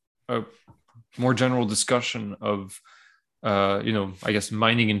a more general discussion of I guess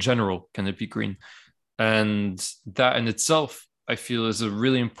mining in general, can it be green? And that in itself I feel is a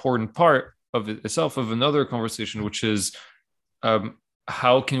really important part of it itself of another conversation, which is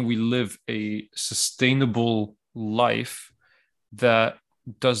how can we live a sustainable life that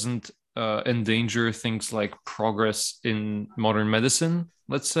doesn't endanger things like progress in modern medicine,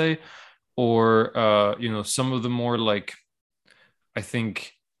 let's say, or some of the more like, I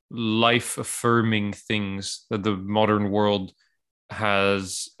think, life affirming things that the modern world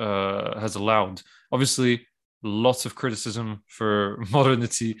has allowed. Obviously, lots of criticism for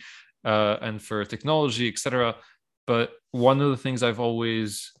modernity and for technology, etc. But one of the things I've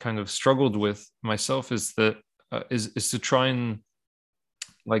always kind of struggled with myself is that is to try and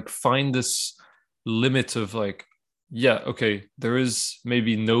like find this limit of like, okay, there is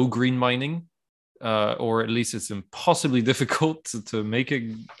maybe no green mining, or at least it's impossibly difficult to make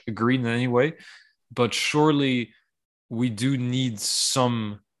it green in any way. But surely we do need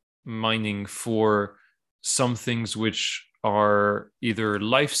some mining for some things which are either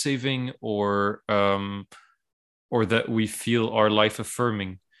life-saving or that we feel are life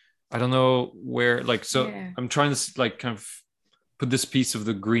affirming. I don't know where, like, so I'm trying to like kind of put this piece of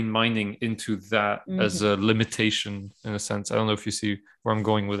the green mining into that as a limitation in a sense. I don't know if you see where I'm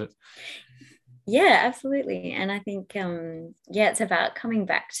going with it. Yeah, absolutely. And I think, it's about coming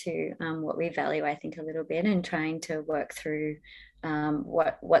back to what we value, I think, a little bit and trying to work through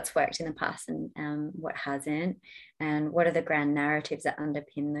what's worked in the past and what hasn't, and what are the grand narratives that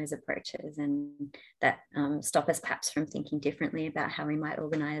underpin those approaches and that stop us perhaps from thinking differently about how we might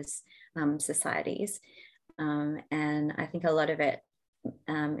organize societies. And I think a lot of it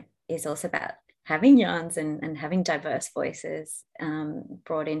is also about having yarns and having diverse voices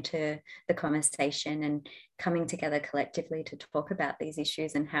brought into the conversation and coming together collectively to talk about these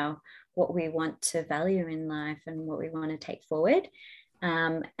issues and what we want to value in life and what we want to take forward.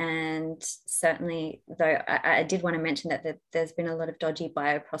 And certainly, though, I did want to mention that there's been a lot of dodgy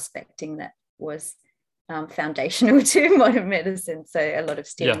bioprospecting that was foundational to modern medicine. So a lot of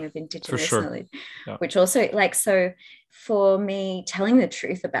stealing of Indigenous knowledge, which also, like, so for me, telling the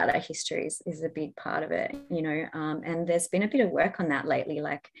truth about our histories is a big part of it, and there's been a bit of work on that lately,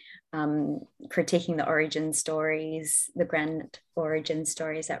 like critiquing the origin stories, the grand origin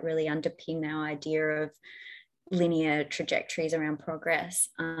stories that really underpin our idea of linear trajectories around progress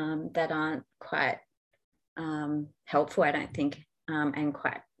that aren't quite helpful, I don't think, and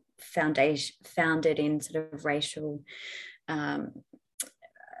quite founded in sort of racial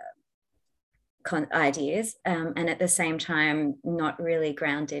ideas, and at the same time not really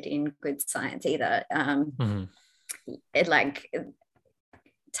grounded in good science either. It like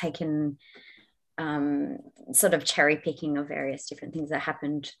taken sort of cherry picking of various different things that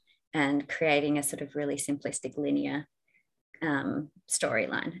happened and creating a sort of really simplistic linear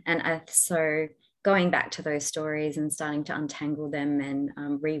storyline. And so going back to those stories and starting to untangle them and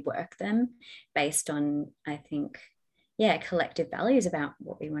rework them based on, I think, collective values about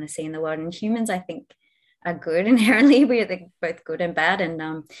what we want to see in the world. And humans, I think, are good inherently. We are both good and bad,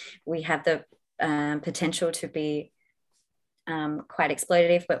 and we have the potential to be quite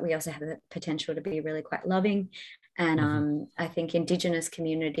exploitative, but we also have the potential to be really quite loving. And I think Indigenous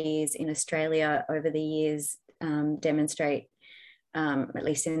communities in Australia over the years demonstrate, at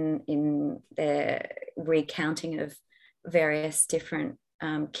least in their recounting of various different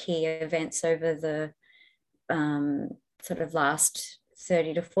key events over the sort of last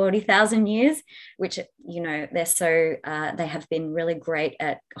 30 to 40,000 years, which, you know, they have been really great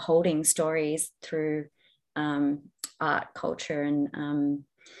at holding stories through art, culture, and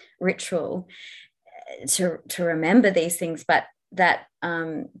ritual to remember these things, but that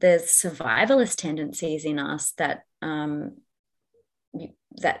there's survivalist tendencies in us that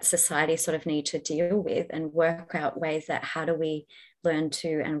that society sort of need to deal with and work out ways that how do we learn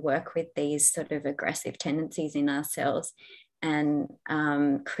to and work with these sort of aggressive tendencies in ourselves and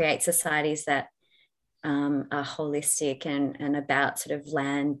create societies that are holistic and about sort of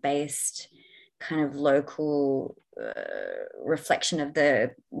land-based kind of local reflection of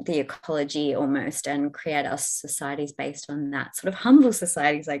the ecology almost, and create our societies based on that, sort of humble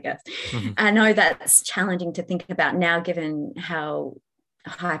societies, I guess. I know that's challenging to think about now given how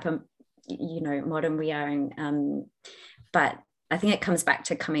hyper, you know, modern we are, and but I think it comes back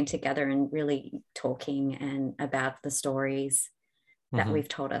to coming together and really talking and about the stories that we've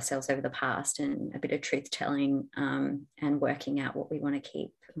told ourselves over the past, and a bit of truth telling, and working out what we want to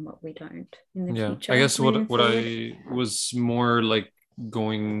keep and what we don't in the future. I guess what I was more like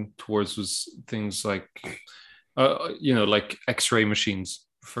going towards was things like you know, like X-ray machines,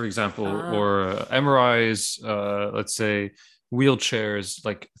 for example, or MRIs, let's say wheelchairs,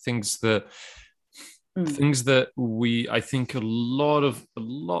 like things that I think a lot of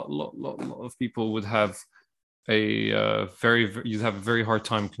people would have you'd have a very hard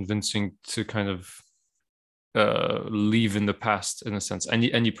time convincing to kind of leave in the past, in a sense.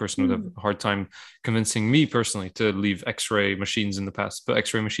 Any person would have a hard time convincing me personally to leave X-ray machines in the past, but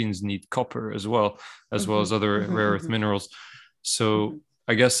X-ray machines need copper as well as other rare earth minerals. So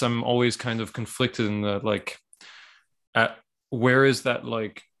I guess I'm always kind of conflicted in that, like, where is that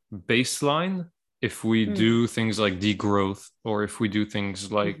like baseline if we do things like degrowth, or if we do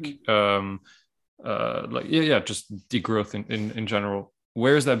things like just degrowth in general.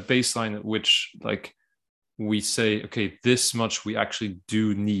 Where's that baseline at which like we say, okay, this much we actually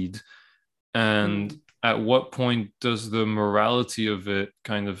do need, and at what point does the morality of it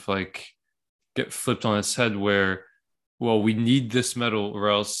kind of like get flipped on its head, where, well, we need this metal or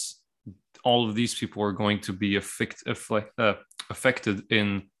else all of these people are going to be affected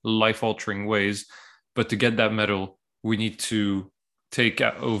in life-altering ways, but to get that metal we need to take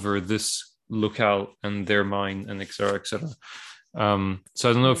over this locale and their mine, and et cetera, et cetera. So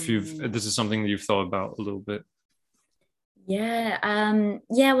I don't know if this is something that you've thought about a little bit.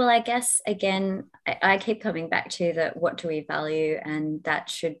 Well, I guess again I keep coming back to that, what do we value, and that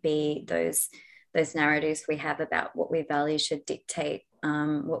should be those narratives we have about what we value should dictate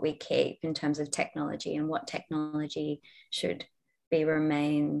what we keep in terms of technology, and what technology should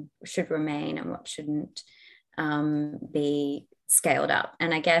remain and what shouldn't be scaled up.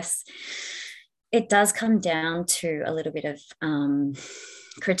 And I guess it does come down to a little bit of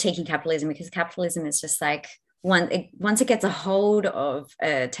critiquing capitalism, because capitalism is just like, once it gets a hold of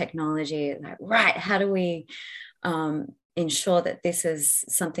technology, like, right, how do we ensure that this is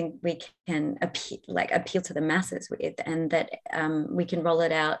something we can appeal to the masses with, and that we can roll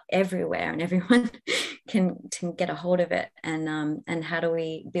it out everywhere and everyone can get a hold of it, and how do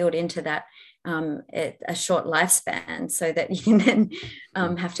we build into that a short lifespan so that you can then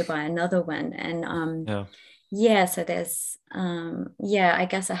have to buy another one. And so there's I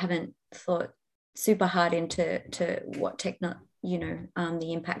guess I haven't thought super hard into what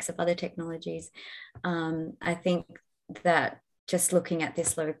the impacts of other technologies. I think that just looking at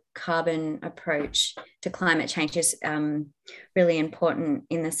this low carbon approach to climate change is really important,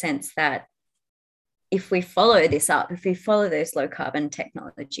 in the sense that if we follow this up, if we follow those low carbon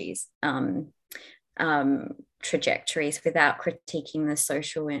technologies, trajectories without critiquing the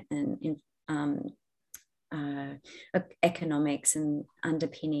social and economics and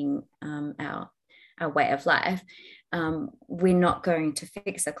underpinning our way of life, we're not going to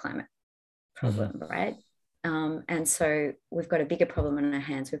fix the climate problem, right? And so we've got a bigger problem on our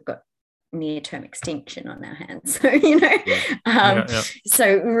hands. We've got near-term extinction on our hands. So,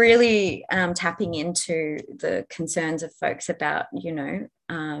 so really tapping into the concerns of folks about,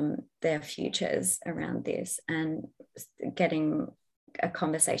 their futures around this, and getting a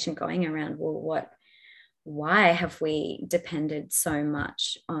conversation going around, why have we depended so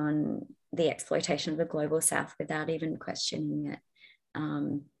much on the exploitation of the global south without even questioning it?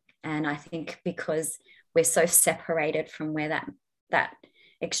 And I think because we're so separated from where that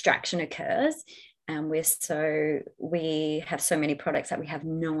extraction occurs, and we have so many products that we have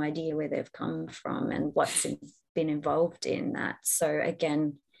no idea where they've come from and what's been involved in that. So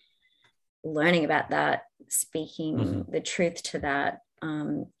again, learning about that, speaking the truth to that,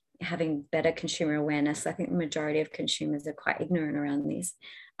 having better consumer awareness. I think the majority of consumers are quite ignorant around this,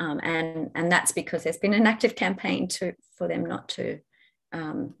 and that's because there's been an active campaign for them not to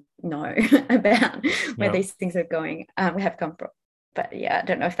know about where these things are going, have come from. But yeah, I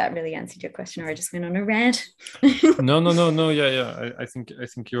don't know if that really answered your question, or I just went on a rant. No. Yeah. I think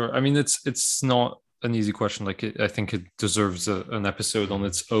you're. I mean, it's not an easy question. Like, I think it deserves an episode on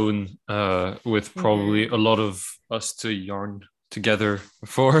its own, with probably a lot of us to yarn together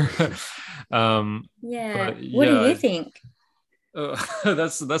for. What do you think?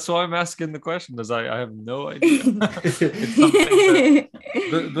 That's why I'm asking the question, as I have no idea. It's something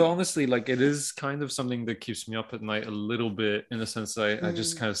but honestly, like, it is kind of something that keeps me up at night a little bit, in a sense. I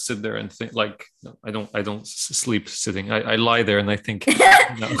just kind of sit there and think, like, no, I don't sleep sitting. I lie there and I think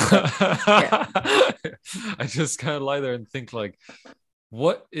I just kind of lie there and think, like,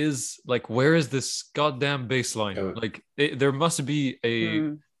 what is, like, where is this goddamn baseline? Like, there must be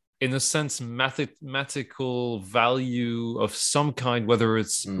in a sense, mathematical value of some kind, whether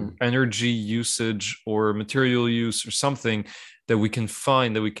it's energy usage or material use or something, that we can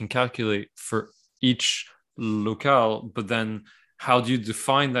find, that we can calculate for each locale. But then how do you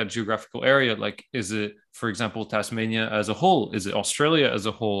define that geographical area? Like, is it, for example, Tasmania as a whole? Is it Australia as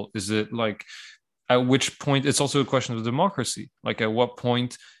a whole? Is it, like, at which point? It's also a question of democracy. Like, at what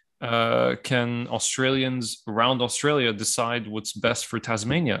point can Australians around Australia decide what's best for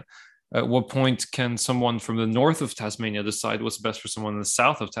Tasmania? At what point can someone from the north of Tasmania decide what's best for someone in the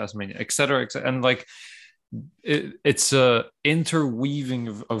south of Tasmania, et cetera, et cetera? And, like, it's a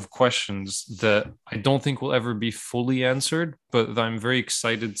interweaving of questions that I don't think will ever be fully answered, but I'm very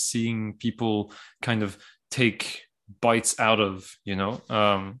excited seeing people kind of take bites out of,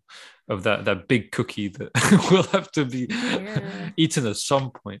 of that big cookie that will have to be eaten at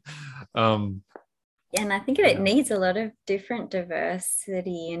some point. And I think it needs a lot of different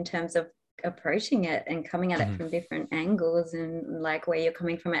diversity in terms of approaching it and coming at it from different angles, and, like, where you're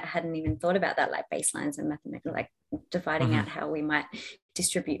coming from, I hadn't even thought about that, like baselines and mathematics, like dividing out how we might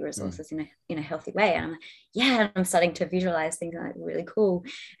distribute resources in a healthy way. And I'm like, I'm starting to visualize things, like, really cool.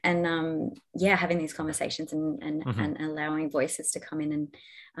 And having these conversations and allowing voices to come in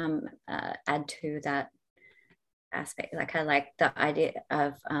and add to that aspect. Like, I like the idea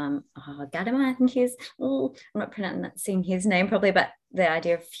of Gadamer, I think I'm not pronouncing his name properly, but the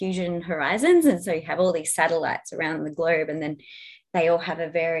idea of fusion horizons. And so you have all these satellites around the globe, and then they all have a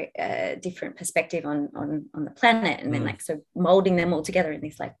very different perspective on the planet, and then, like, so molding them all together in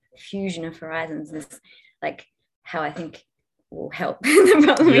this, like, fusion of horizons is, like, how I think will help the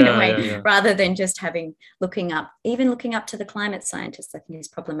problem in a way, rather than just looking up to the climate scientists. I think is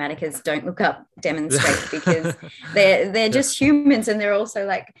problematic as don't look up, demonstrate, because they're just humans, and they're also,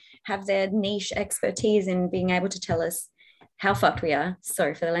 like, have their niche expertise in being able to tell us how fucked we are,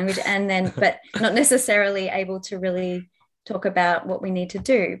 sorry for the language, and then but not necessarily able to really talk about what we need to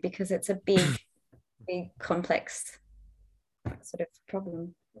do, because it's a big complex sort of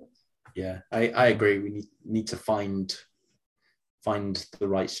problem. I agree. We need to find the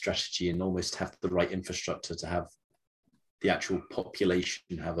right strategy and almost have the right infrastructure to have the actual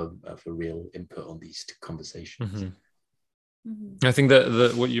population have a real input on these conversations. I think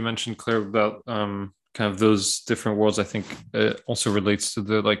that what you mentioned, Claire, about kind of those different worlds, I think also relates to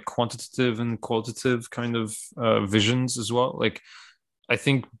the, like, quantitative and qualitative kind of visions as well. Like, I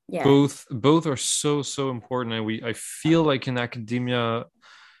think both are so important, and I feel like in academia,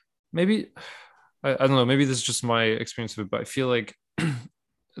 maybe I don't know, maybe this is just my experience of it, but I feel like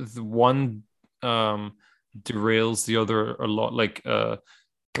the one derails the other a lot. Like,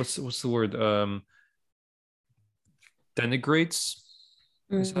 what's the word? denigrates.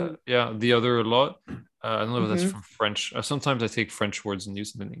 Is that, the other a lot. I don't know if that's from French. Sometimes I take French words and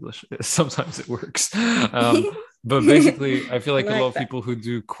use them in English. Sometimes it works. But basically, I feel like a lot of people who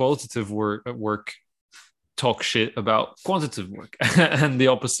do qualitative work talk shit about quantitative work, and the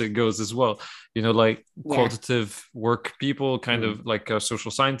opposite goes as well. Like qualitative work people, kind of like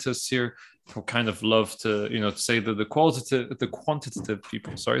social scientists here, who kind of love to, say that the quantitative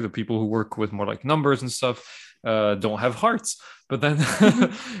people, the people who work with more like numbers and stuff, don't have hearts. But then,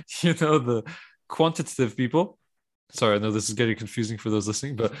 the quantitative people, sorry, I know this is getting confusing for those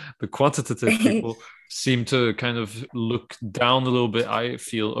listening, but the quantitative people seem to kind of look down a little bit, I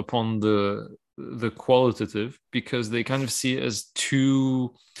feel, upon the qualitative, because they kind of see it as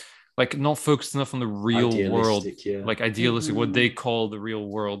too, like, not focused enough on the real world, like idealistic, what they call the real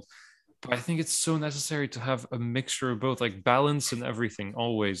world. But I think it's so necessary to have a mixture of both, like balance and everything.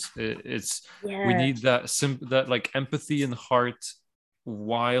 Always, we need that like empathy and heart,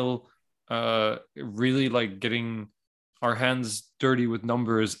 while really like getting our hands dirty with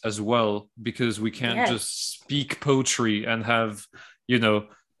numbers as well, because we can't just speak poetry and have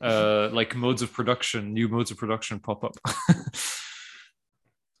like new modes of production pop up.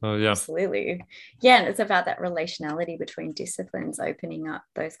 Absolutely. And it's about that relationality between disciplines, opening up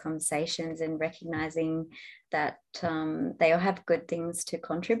those conversations and recognizing that they all have good things to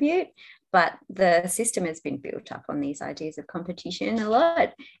contribute, but the system has been built up on these ideas of competition a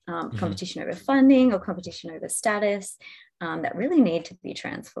lot, competition over funding or competition over status, that really need to be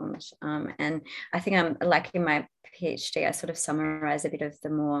transformed. And I think I'm like in my PhD, I sort of summarize a bit of the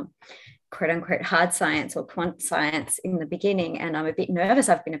more quote unquote hard science or quant science in the beginning, and I'm a bit nervous.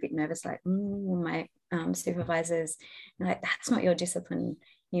 I've been a bit nervous, like my supervisors, like, that's not your discipline,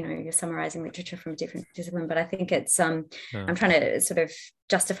 you're summarizing literature from a different discipline. But I think it's I'm trying to sort of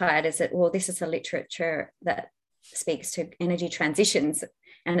justify it as that, well, this is a literature that speaks to energy transitions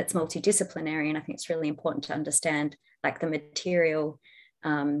and it's multidisciplinary, and I think it's really important to understand like the material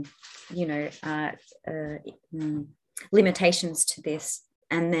limitations to this,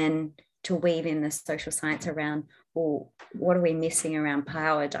 and then to weave in the social science around, well, what are we missing around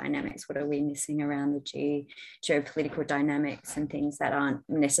power dynamics? What are we missing around the geopolitical dynamics and things that aren't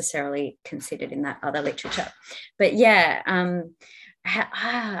necessarily considered in that other literature? But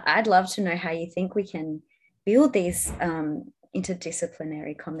I'd love to know how you think we can build these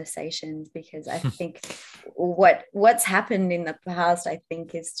interdisciplinary conversations, because I think what's happened in the past, I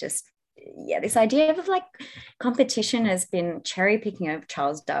think, is just this idea of like competition has been cherry picking over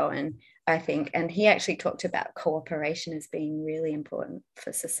Charles Darwin, I think, and he actually talked about cooperation as being really important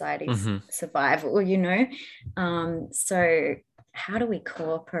for society's survival, so how do we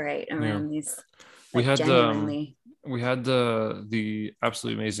cooperate around this? We had the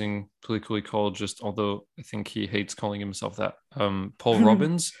absolutely amazing political ecologist, although I think he hates calling himself that, Paul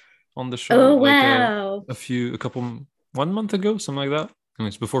Robbins, on the show. One month ago, something like that.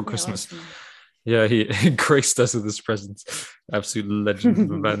 It's before Christmas. Awesome. Yeah, he graced us with his presence. Absolute legend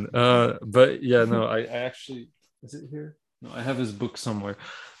of a man. But yeah, no, I actually, is it here? No, I have his book somewhere.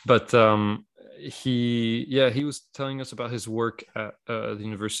 But he was telling us about his work at the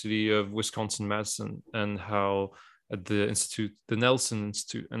University of Wisconsin-Madison, and how at the Nelson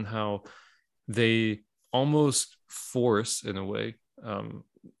Institute, and how they almost force, in a way,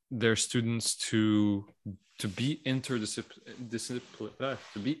 their students to be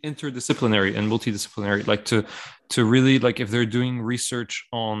interdisciplinary and multidisciplinary, like to really, like, if they're doing research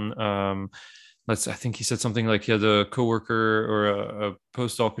on I think he said something like he had a coworker or a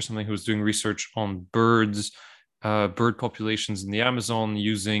postdoc or something who was doing research on bird populations in the Amazon,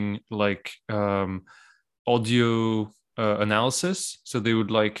 using like audio analysis. So they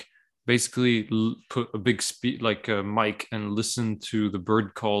would like basically put a big mic and listen to the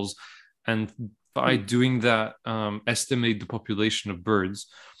bird calls, and by doing that, estimate the population of birds.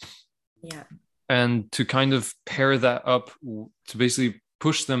 Yeah. And to kind of pair that up, to basically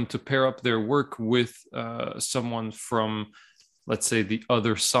push them to pair up their work with someone from, let's say, the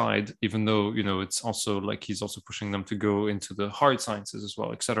other side, even though, it's also like he's also pushing them to go into the hard sciences as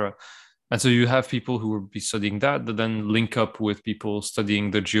well, etc. And so you have people who will be studying that then link up with people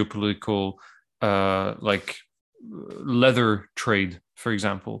studying the geopolitical, like leather trade, for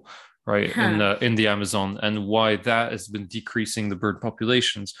example, right, in the Amazon, and why that has been decreasing the bird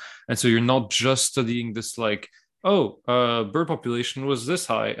populations. And so you're not just studying this like, bird population was this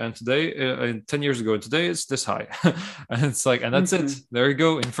high, and today 10 years ago, and today it's this high. And it's like, and that's it, there you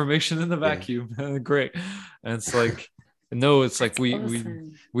go, information in the vacuum. Great. And it's like, no, it's like we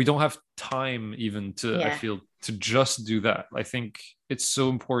don't have time even to, I feel, to just do that. I think it's so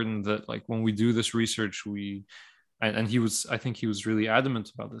important that, like, when we do this research, we and I think he was really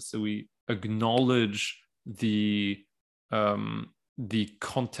adamant about this, that we acknowledge the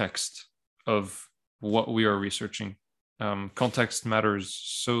context of what we are researching. Context matters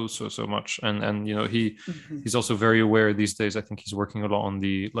so much, and you know, he's also very aware these days. I think he's working a lot on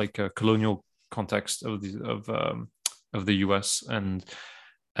the colonial context of the US, and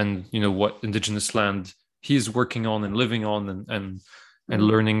you know, what indigenous land he's working on and living on, and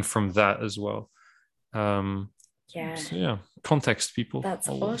learning from that as well. So yeah, context, people. That's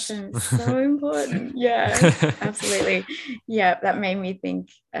awesome. So important. Yeah, absolutely. Yeah, that made me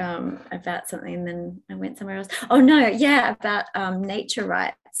think about something, and then I went somewhere else. Oh no, yeah, about nature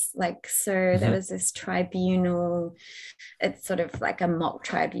rights. Like, so there was this tribunal. It's sort of like a mock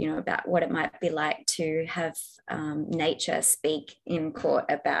tribunal about what it might be like to have nature speak in court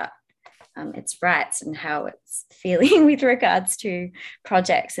about its rights and how it's feeling with regards to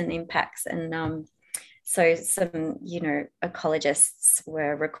projects and impacts. And so some, you know, ecologists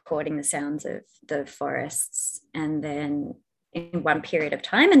were recording the sounds of the forests, and then in one period of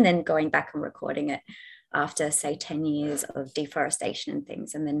time, and then going back and recording it after, say, 10 years of deforestation and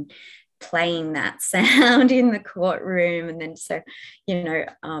things, and then playing that sound in the courtroom. And then, so, you know,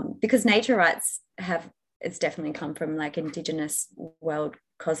 because nature rights it's definitely come from like Indigenous world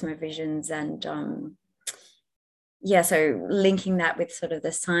cosmovisions, and so linking that with sort of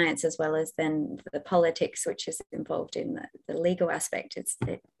the science as well as then the politics, which is involved in the legal aspect,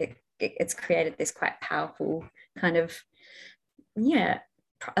 it's created this quite powerful kind of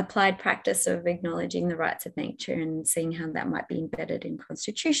applied practice of acknowledging the rights of nature and seeing how that might be embedded in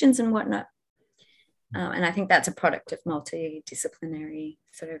constitutions and whatnot. And I think that's a product of multidisciplinary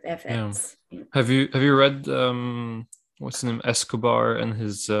sort of efforts. Yeah. Have you read what's his name, Escobar and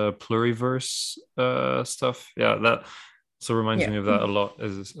his pluriverse stuff? Yeah, that so reminds me of that a lot.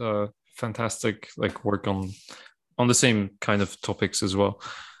 Is fantastic, like, work on the same kind of topics as well.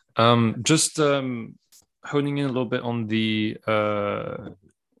 Just honing in a little bit on the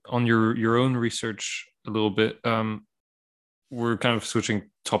on your own research a little bit. We're kind of switching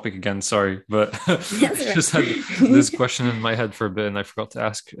topic again, sorry, but just had this question in my head for a bit and I forgot to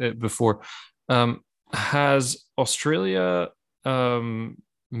ask it before. Has Australia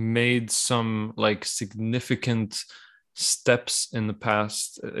made some like significant steps in the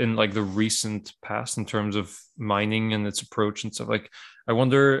past, in like the recent past, in terms of mining and its approach and stuff? Like, I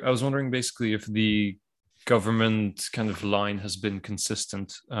was wondering basically if the government kind of line has been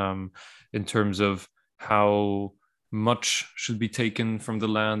consistent in terms of how much should be taken from the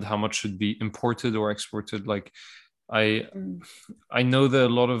land, how much should be imported or exported. Like, I know that a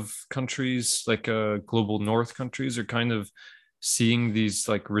lot of countries, like global north countries, are kind of seeing these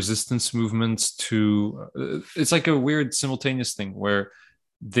like resistance movements to it's like a weird simultaneous thing where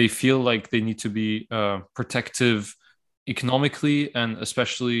they feel like they need to be protective economically, and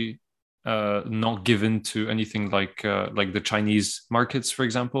especially not given to anything like the Chinese markets, for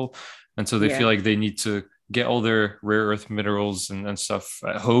example. And so they feel like they need to get all their rare earth minerals and stuff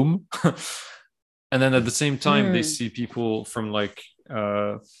at home. And then at the same time, they see people from like,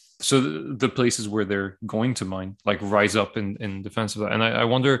 so the places where they're going to mine, like, rise up in defense of that. And I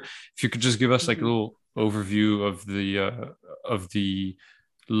wonder if you could just give us like a little overview of the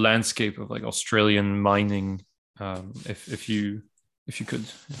landscape of like Australian mining, if you could.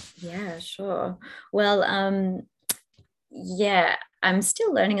 Yeah, sure. Well, I'm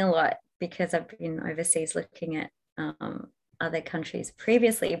still learning a lot because I've been overseas looking at other countries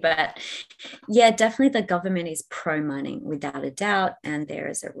previously, but definitely the government is pro-mining without a doubt, and there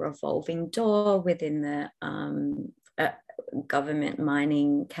is a revolving door within the government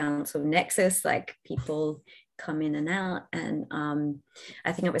mining council nexus, like people come in and out. And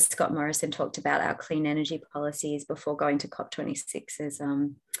I think it was Scott Morrison talked about our clean energy policies before going to COP26 as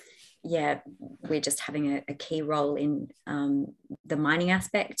we're just having a key role in the mining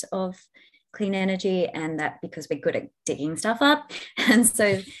aspect of clean energy, and that because we're good at digging stuff up. And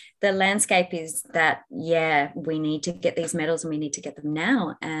so the landscape is that, we need to get these metals and we need to get them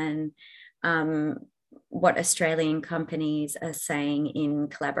now. And what Australian companies are saying in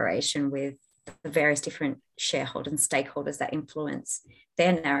collaboration with the various different shareholders and stakeholders that influence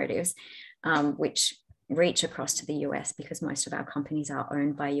their narratives, which reach across to the US, because most of our companies are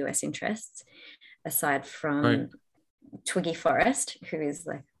owned by US interests, aside from Twiggy Forrest, who is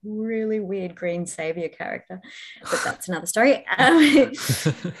like really weird green savior character, but that's another story.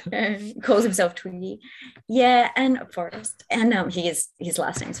 Calls himself Twiggy, and Forrest, and his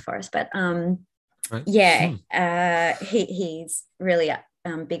last name is Forrest, but he's really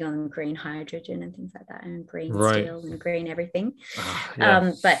big on green hydrogen and things like that, and green steel and green everything.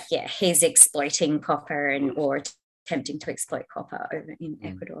 But he's exploiting copper and ore attempting to exploit copper over in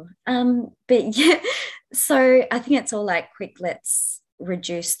Ecuador. But yeah, so I think it's all like, quick, let's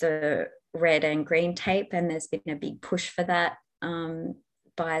reduce the red and green tape, and there's been a big push for that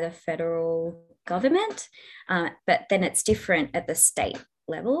by the federal government. But then it's different at the state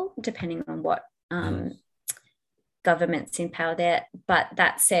level, depending on what government's in power there. But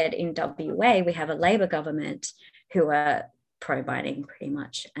that said, in WA, we have a Labor government who are pro-mining pretty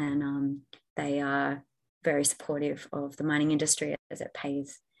much, and they are very supportive of the mining industry as it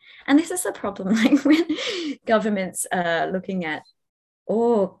pays. And this is a problem, like when governments are looking at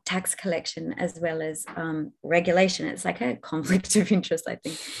tax collection as well as regulation, it's like a conflict of interest, I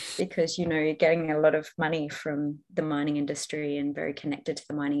think, because, you know, you're getting a lot of money from the mining industry and very connected to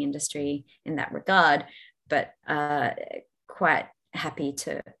the mining industry in that regard, but quite happy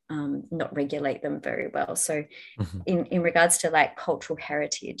to not regulate them very well. So in regards to like cultural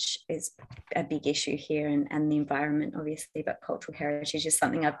heritage is a big issue here, and the environment obviously, but cultural heritage is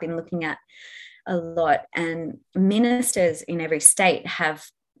something I've been looking at a lot. And ministers in every state have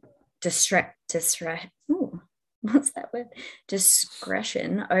discretion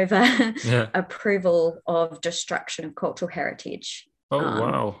over approval of destruction of cultural heritage.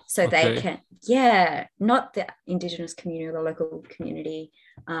 Wow. So they can, not the Indigenous community or the local community,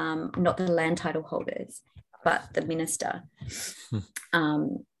 not the land title holders, but the minister.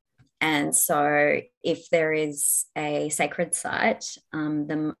 And so if there is a sacred site,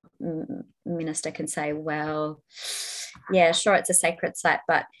 the minister can say, well, yeah, sure, it's a sacred site,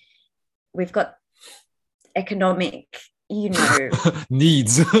 but we've got economic,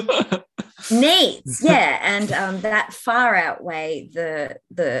 needs. Yeah, and that far outweigh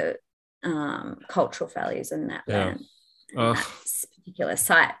the cultural values in that land, in that particular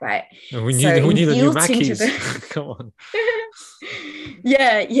site, right? We need a new Mackies. Come on.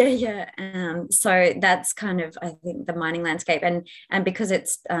 Yeah. So that's kind of, I think, the mining landscape, and because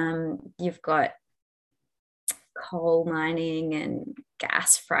it's you've got coal mining and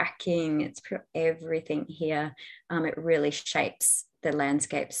gas fracking, it's everything here. It really shapes the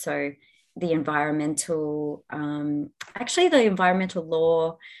landscape. So the environmental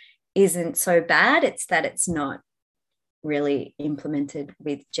law isn't so bad. It's that it's not really implemented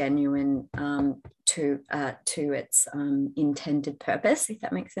with genuine to its intended purpose, if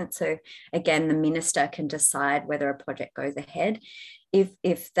that makes sense. So again, the minister can decide whether a project goes ahead.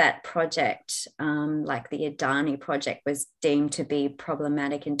 If that project, like the Adani project, was deemed to be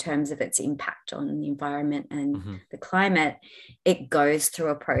problematic in terms of its impact on the environment and the climate, it goes through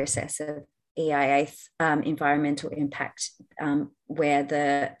a process of EIA, environmental impact, where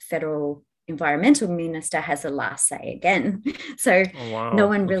the federal environmental minister has the last say again. So no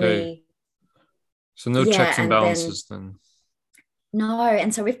one really. So no checks and balances then. No,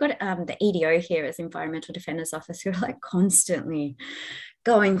 and so we've got the EDO here as Environmental Defenders Office, who are like constantly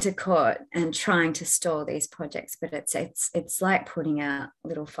going to court and trying to stall these projects, but it's like putting out a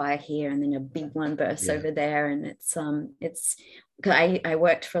little fire here and then a big one bursts over there, and it's I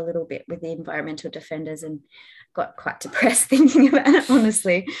worked for a little bit with the environmental defenders and got quite depressed thinking about it,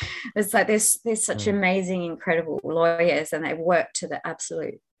 honestly. It's like there's such amazing, incredible lawyers, and they work to the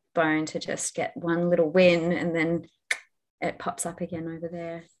absolute bone to just get one little win, and then it pops up again over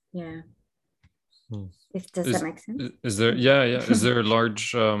there. Yeah. Does that make sense? Is there is there a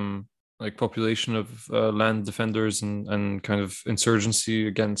large like population of land defenders and kind of insurgency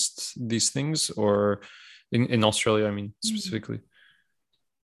against these things, or in Australia, I mean, specifically?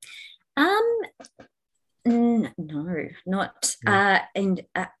 No, not and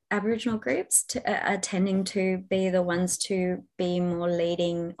Aboriginal groups are tending to be the ones to be more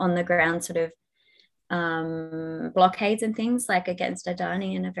leading on the ground, sort of blockades and things like against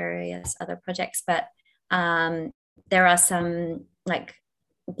Adani and various other projects. But there are some, like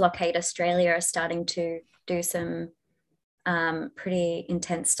Blockade Australia are starting to do some pretty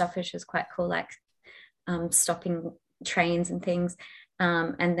intense stuff, which is quite cool, like stopping trains and things.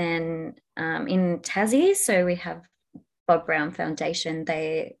 And then in Tassie, so we have Bob Brown Foundation.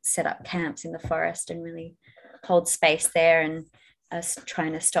 They set up camps in the forest and really hold space there, and us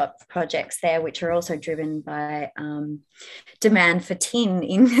trying to stop projects there, which are also driven by demand for tin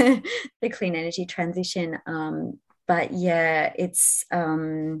in the clean energy transition. But yeah, it's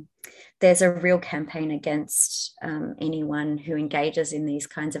there's a real campaign against anyone who engages in these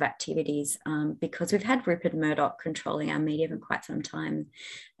kinds of activities, because we've had Rupert Murdoch controlling our media for quite some time.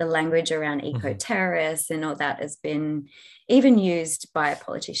 The language around eco-terrorists and all that has been even used by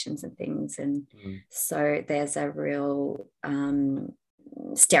politicians and things. And so there's a real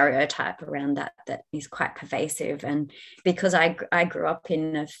stereotype around that is quite pervasive. And because I grew up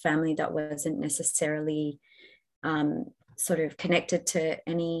in a family that wasn't necessarily sort of connected to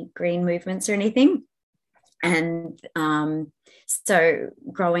any green movements or anything. And so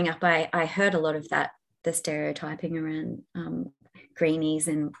growing up, I heard a lot of that, the stereotyping around greenies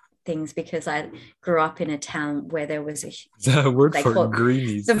and things, because I grew up in a town where there was the word for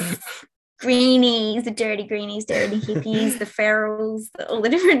greenies. The greenies, the dirty greenies, dirty hippies, the ferals, all the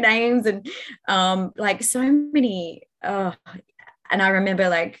different names, and like so many. And I remember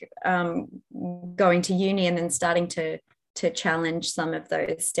like going to uni and then starting to challenge some of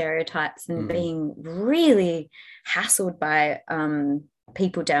those stereotypes and being really hassled by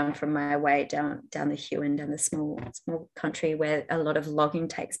people down from my way, down the Huon, down the small country where a lot of logging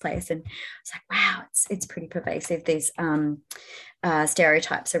takes place. And it's like, wow, it's pretty pervasive, these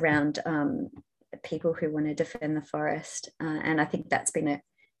stereotypes around people who want to defend the forest. And I think that's been a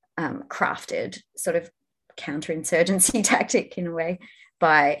crafted sort of counterinsurgency tactic in a way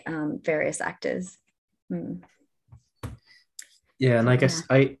by various actors. Yeah, and I guess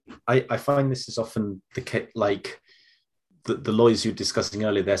I find this is often the case, like the lawyers you were discussing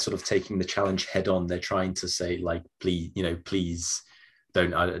earlier, they're sort of taking the challenge head on. They're trying to say, like, please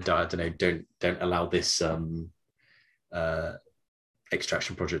don't allow this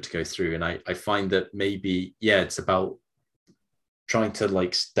extraction project to go through. And I find that maybe, it's about trying to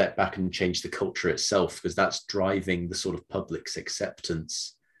like step back and change the culture itself, because that's driving the sort of public's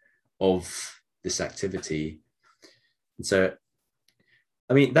acceptance of this activity. And so,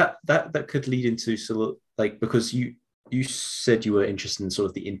 I mean, that could lead into sort of like, because you said you were interested in sort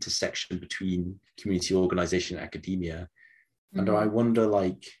of the intersection between community organization and academia. And I wonder,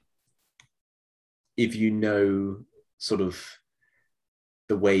 like, if you know sort of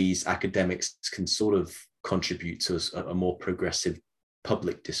the ways academics can sort of contribute to a more progressive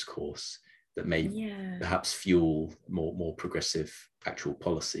public discourse that may perhaps fuel more progressive actual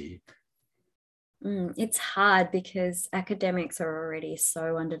policy. It's hard because academics are already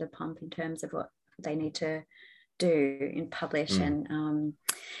so under the pump in terms of what they need to do and publish and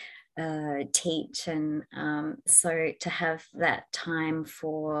teach, and so to have that time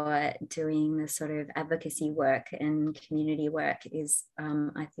for doing the sort of advocacy work and community work is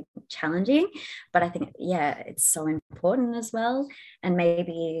I think challenging, but I think it's so important as well. And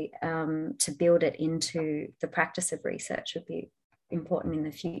maybe to build it into the practice of research would be important in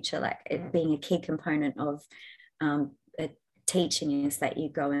the future, like it being a key component of teaching is that you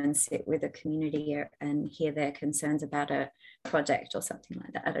go and sit with a community and hear their concerns about a project or something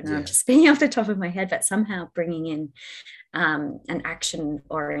like that. I don't know, I'm just speaking off the top of my head, but somehow bringing in an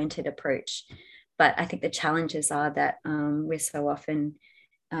action-oriented approach. But I think the challenges are that we're so often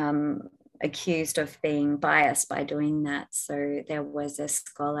accused of being biased by doing that. So there was a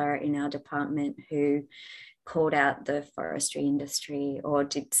scholar in our department who called out the forestry industry, or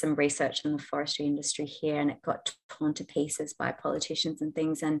did some research on the forestry industry here, and it got torn to pieces by politicians and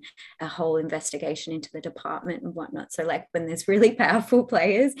things, and a whole investigation into the department and whatnot. So like when there's really powerful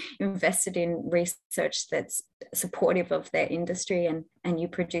players invested in research that's supportive of their industry, and you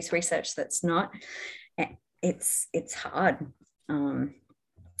produce research that's not, it's hard. Look,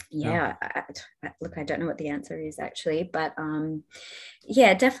 I don't know what the answer is actually, but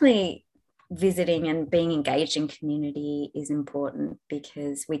definitely visiting and being engaged in community is important,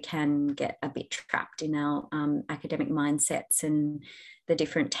 because we can get a bit trapped in our academic mindsets and the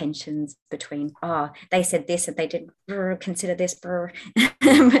different tensions between, they said this and they didn't consider this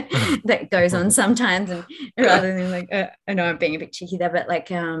that goes on sometimes, and rather than like I know I'm being a bit cheeky there, but like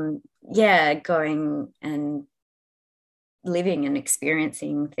going and living and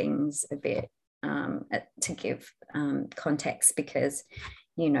experiencing things a bit to give context, because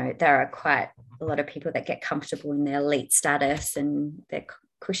there are quite a lot of people that get comfortable in their elite status and their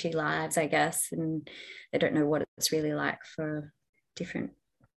cushy lives, I guess, and they don't know what it's really like for different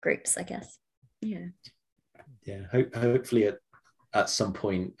groups, I guess. Hopefully at some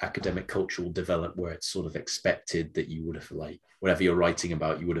point academic culture will develop where it's sort of expected that you would have, like, whatever you're writing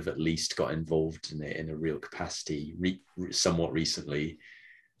about, you would have at least got involved in it in a real capacity somewhat recently.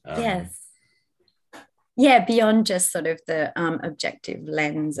 Beyond just sort of the objective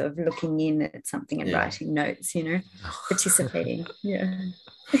lens of looking in at something and writing notes, participating.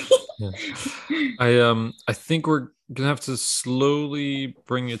 I think we're gonna have to slowly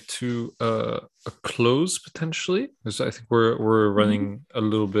bring it to a close potentially, because I think we're running a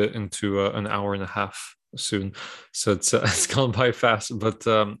little bit into an hour and a half soon, so it's gone by fast. But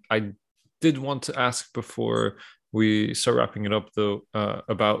I did want to ask before we start wrapping it up though,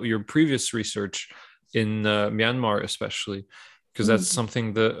 about your previous research in Myanmar, especially, because that's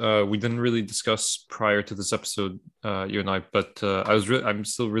something that we didn't really discuss prior to this episode, you and I. But I'm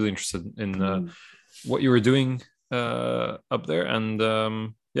still really interested in what you were doing up there, and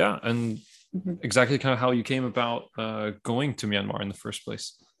and exactly kind of how you came about going to Myanmar in the first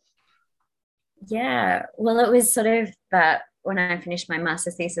place. Yeah, well, it was sort of that when I finished my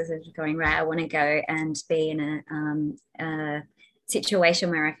master's thesis, I was going, right, I want to go and be in a situation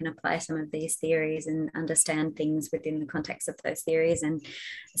where I can apply some of these theories and understand things within the context of those theories and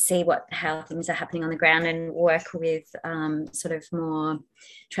see how things are happening on the ground and work with sort of more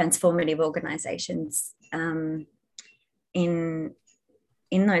transformative organizations in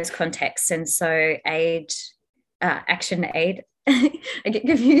those contexts. And so Action Aid, I get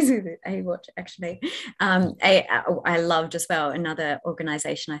confused with it. AWatch, actually. I loved as well another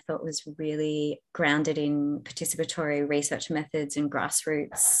organisation I thought was really grounded in participatory research methods and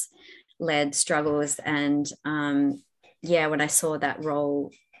grassroots-led struggles. And when I saw that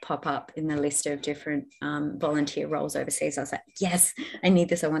role pop up in the list of different volunteer roles overseas, I was like, yes, I need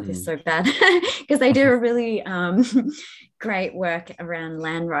this. I want this so bad, because they do a really great work around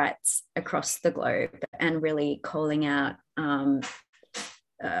land rights across the globe and really calling out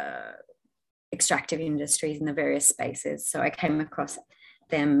extractive industries in the various spaces. So I came across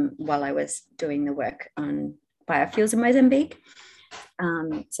them while I was doing the work on biofuels in Mozambique.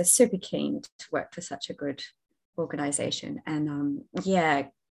 So super keen to work for such a good organization. And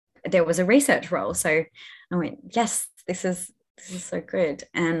there was a research role. So I went, yes, this is so good.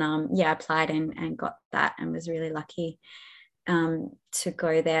 And applied and got that, and was really lucky to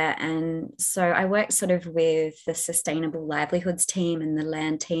go there. And so I worked sort of with the sustainable livelihoods team and the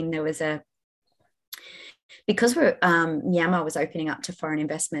land team. There was because Myanmar was opening up to foreign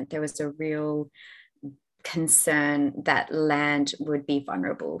investment, there was a real concern that land would be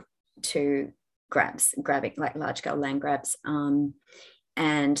vulnerable to grabbing, like large scale land grabs, and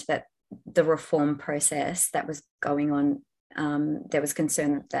that the reform process that was going on, there was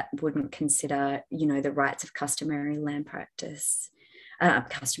concern that wouldn't consider, the rights of customary land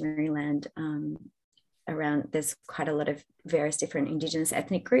around. There's quite a lot of various different Indigenous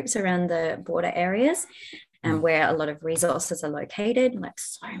ethnic groups around the border areas, and where a lot of resources are located, like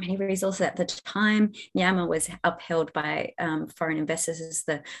so many resources at the time. Myanmar was upheld by foreign investors as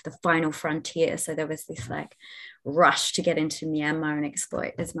the final frontier. So there was this like rush to get into Myanmar and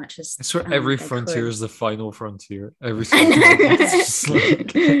exploit as much as I swear every frontier is the final frontier. Every I know. it's just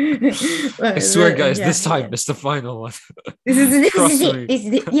like, I swear, guys, this time it's the final one. This is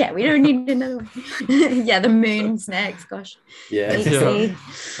it. Yeah, we don't need another one. Yeah, the moon's next. Gosh. Yeah.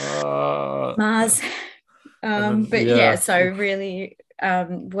 Mars. So really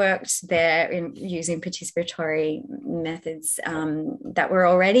worked there in using participatory methods that were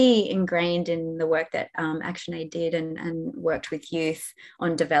already ingrained in the work that ActionAid did, and worked with youth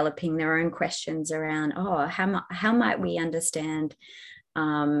on developing their own questions around, how might we understand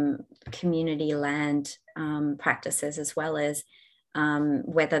community land practices, as well as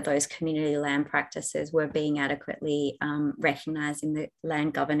whether those community land practices were being adequately recognised in the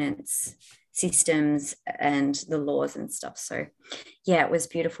land governance systems and the laws and stuff. So it was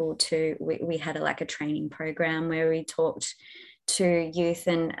beautiful we had a training program where we talked to youth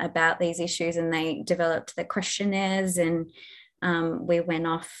and about these issues, and they developed the questionnaires, and we went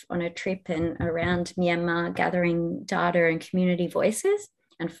off on a trip and around Myanmar gathering data and community voices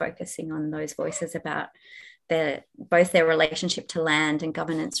and focusing on those voices about both their relationship to land and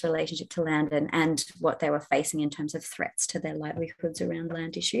governance relationship to land, and what they were facing in terms of threats to their livelihoods around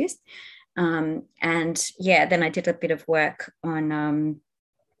land issues. Then I did a bit of work on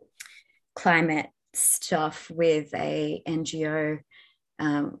climate stuff with a NGO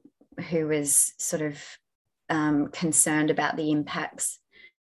who was sort of concerned about the impacts,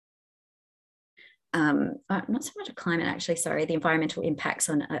 not so much of climate, actually, the environmental impacts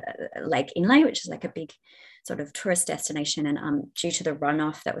on Lake Inle, which is like a big sort of tourist destination, and due to the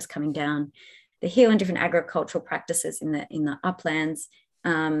runoff that was coming down the hill and different agricultural practices in the uplands,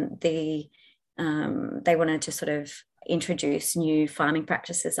 they wanted to sort of introduce new farming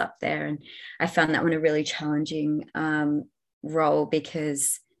practices up there. And I found that one a really challenging role,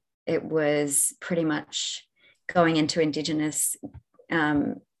 because it was pretty much going into Indigenous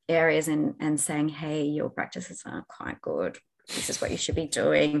areas and saying, hey, your practices aren't quite good. This is what you should be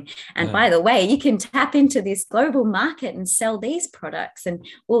doing. And by the way, you can tap into this global market and sell these products, and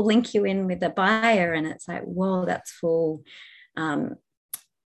we'll link you in with a buyer. And it's like, whoa, that's full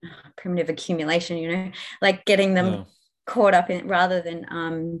primitive accumulation, like getting them caught up in it, rather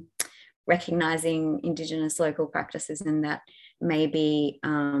than recognizing Indigenous local practices, and that maybe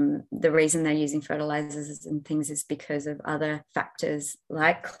the reason they're using fertilizers and things is because of other factors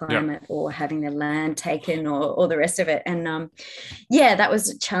like climate or having their land taken or the rest of it. And that was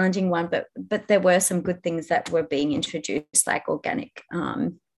a challenging one, but there were some good things that were being introduced, like organic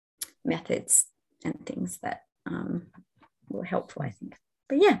methods and things that were helpful, I think.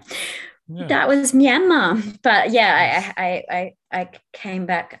 But that was Myanmar. But I came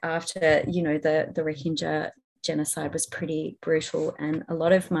back after, the Rohingya genocide was pretty brutal, and a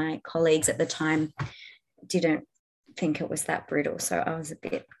lot of my colleagues at the time didn't think it was that brutal, so I was a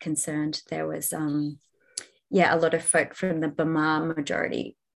bit concerned. There was a lot of folk from the Burma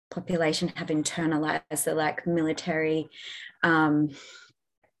majority population have internalized the like military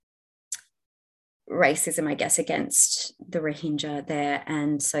racism, I guess, against the Rohingya there,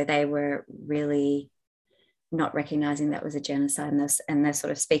 and so they were really not recognizing that was a genocide, and they're sort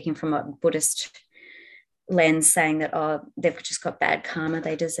of speaking from a Buddhist lens, saying that they've just got bad karma,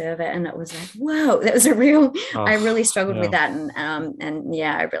 they deserve it. And it was like, whoa, that was a real I really struggled with that, and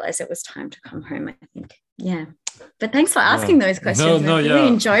I realized it was time to come home, I think. But thanks for asking those questions. I really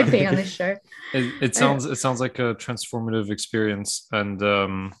enjoyed being on this show. It sounds like a transformative experience, and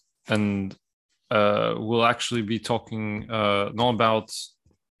we'll actually be talking not about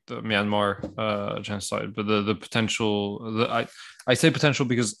the Myanmar genocide, but the potential. I say potential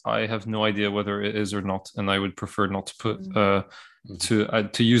because I have no idea whether it is or not, and I would prefer not to put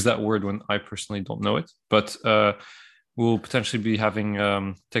to use that word when I personally don't know it. But we'll potentially be having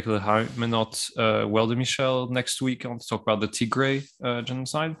Tekle Haimanot Welde Michel next week on to talk about the Tigray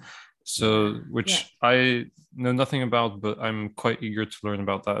genocide. So, which I know nothing about, but I'm quite eager to learn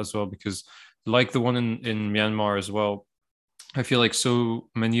about that as well, because like the one in Myanmar as well, I feel like so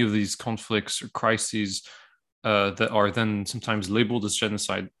many of these conflicts or crises that are then sometimes labeled as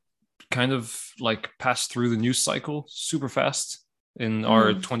genocide kind of like pass through the news cycle super fast in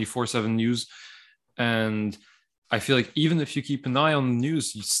our 24/7 news. And I feel like even if you keep an eye on the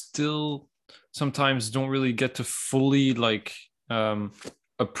news, you still sometimes don't really get to fully like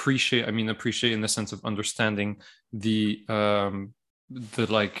appreciate in the sense of understanding the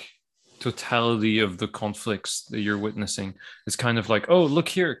like totality of the conflicts that you're witnessing. It's kind of like, oh, look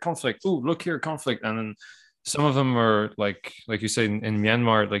here, conflict. Oh, look here, conflict. And then some of them are like you say in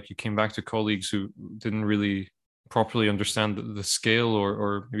Myanmar, like you came back to colleagues who didn't really properly understand the scale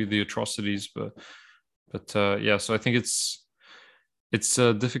or maybe the atrocities. But so I think it's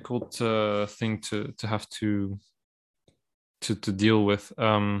a difficult thing to have to deal with.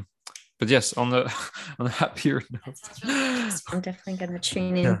 But yes, on the happier note, I'm definitely going to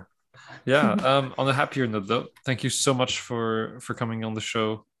tune in. On a happier note, though, thank you so much for coming on the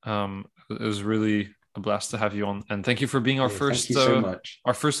show. It was really a blast to have you on, and thank you for being our first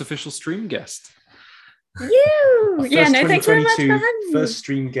official stream guest. Thanks very much for having me. First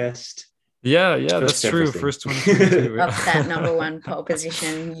stream guest. That's true. First 2022. Of that number one pole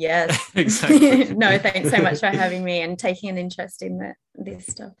position. Yes. Exactly. No, thanks so much for having me and taking an interest in this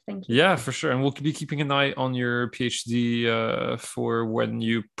stuff. Thank you. Yeah, for sure. And we'll be keeping an eye on your PhD for when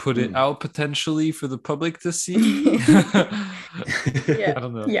you put it out potentially for the public to see. I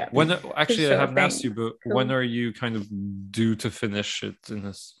don't know. Yeah. When actually, I haven't asked you, but when are you kind of due to finish it in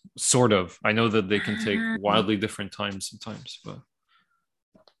this sort of? I know that they can take wildly different times sometimes, but.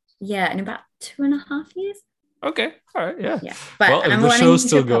 Yeah, in about 2.5 years. Okay, all right, yeah. But I'm wanting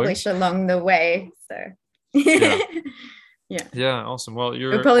to publish along the way, so. Yeah, awesome. Well,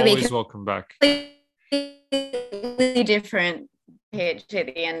 you're always welcome back. Really different PhD at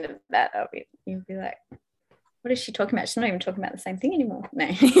the end of that. You'll be like, what is she talking about? She's not even talking about the same thing anymore. No.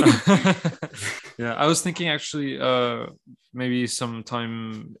 Yeah, I was thinking actually maybe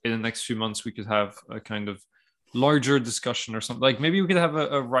sometime in the next few months we could have a kind of larger discussion or something. Like maybe we could have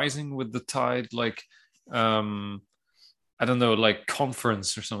a rising with the tide, like I don't know, like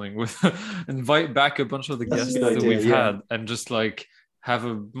conference or something with invite back a bunch of the guests that we've had and just like have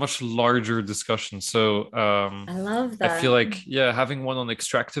a much larger discussion. So I love that. I feel like having one on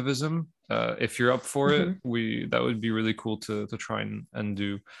extractivism, if you're up for it, that would be really cool to try and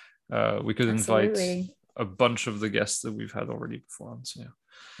do. We could invite a bunch of the guests that we've had already before on. So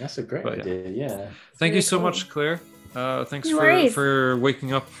that's a great idea. Thank you so much, Claire. Thanks for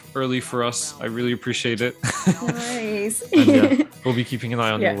waking up early for us. I really appreciate it. No worries. And we'll be keeping an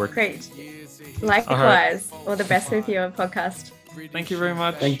eye on your work. Great. Likewise. All the best with your podcast. Thank you very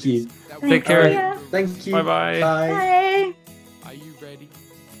much. Thank you. Take care. Yeah. Thank you. Bye-bye. Bye. Are you ready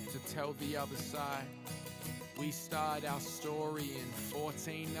to tell the other side? We started our story in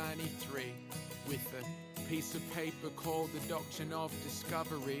 1493 with a piece of paper called the Doctrine of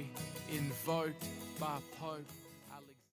Discovery, invoked by Pope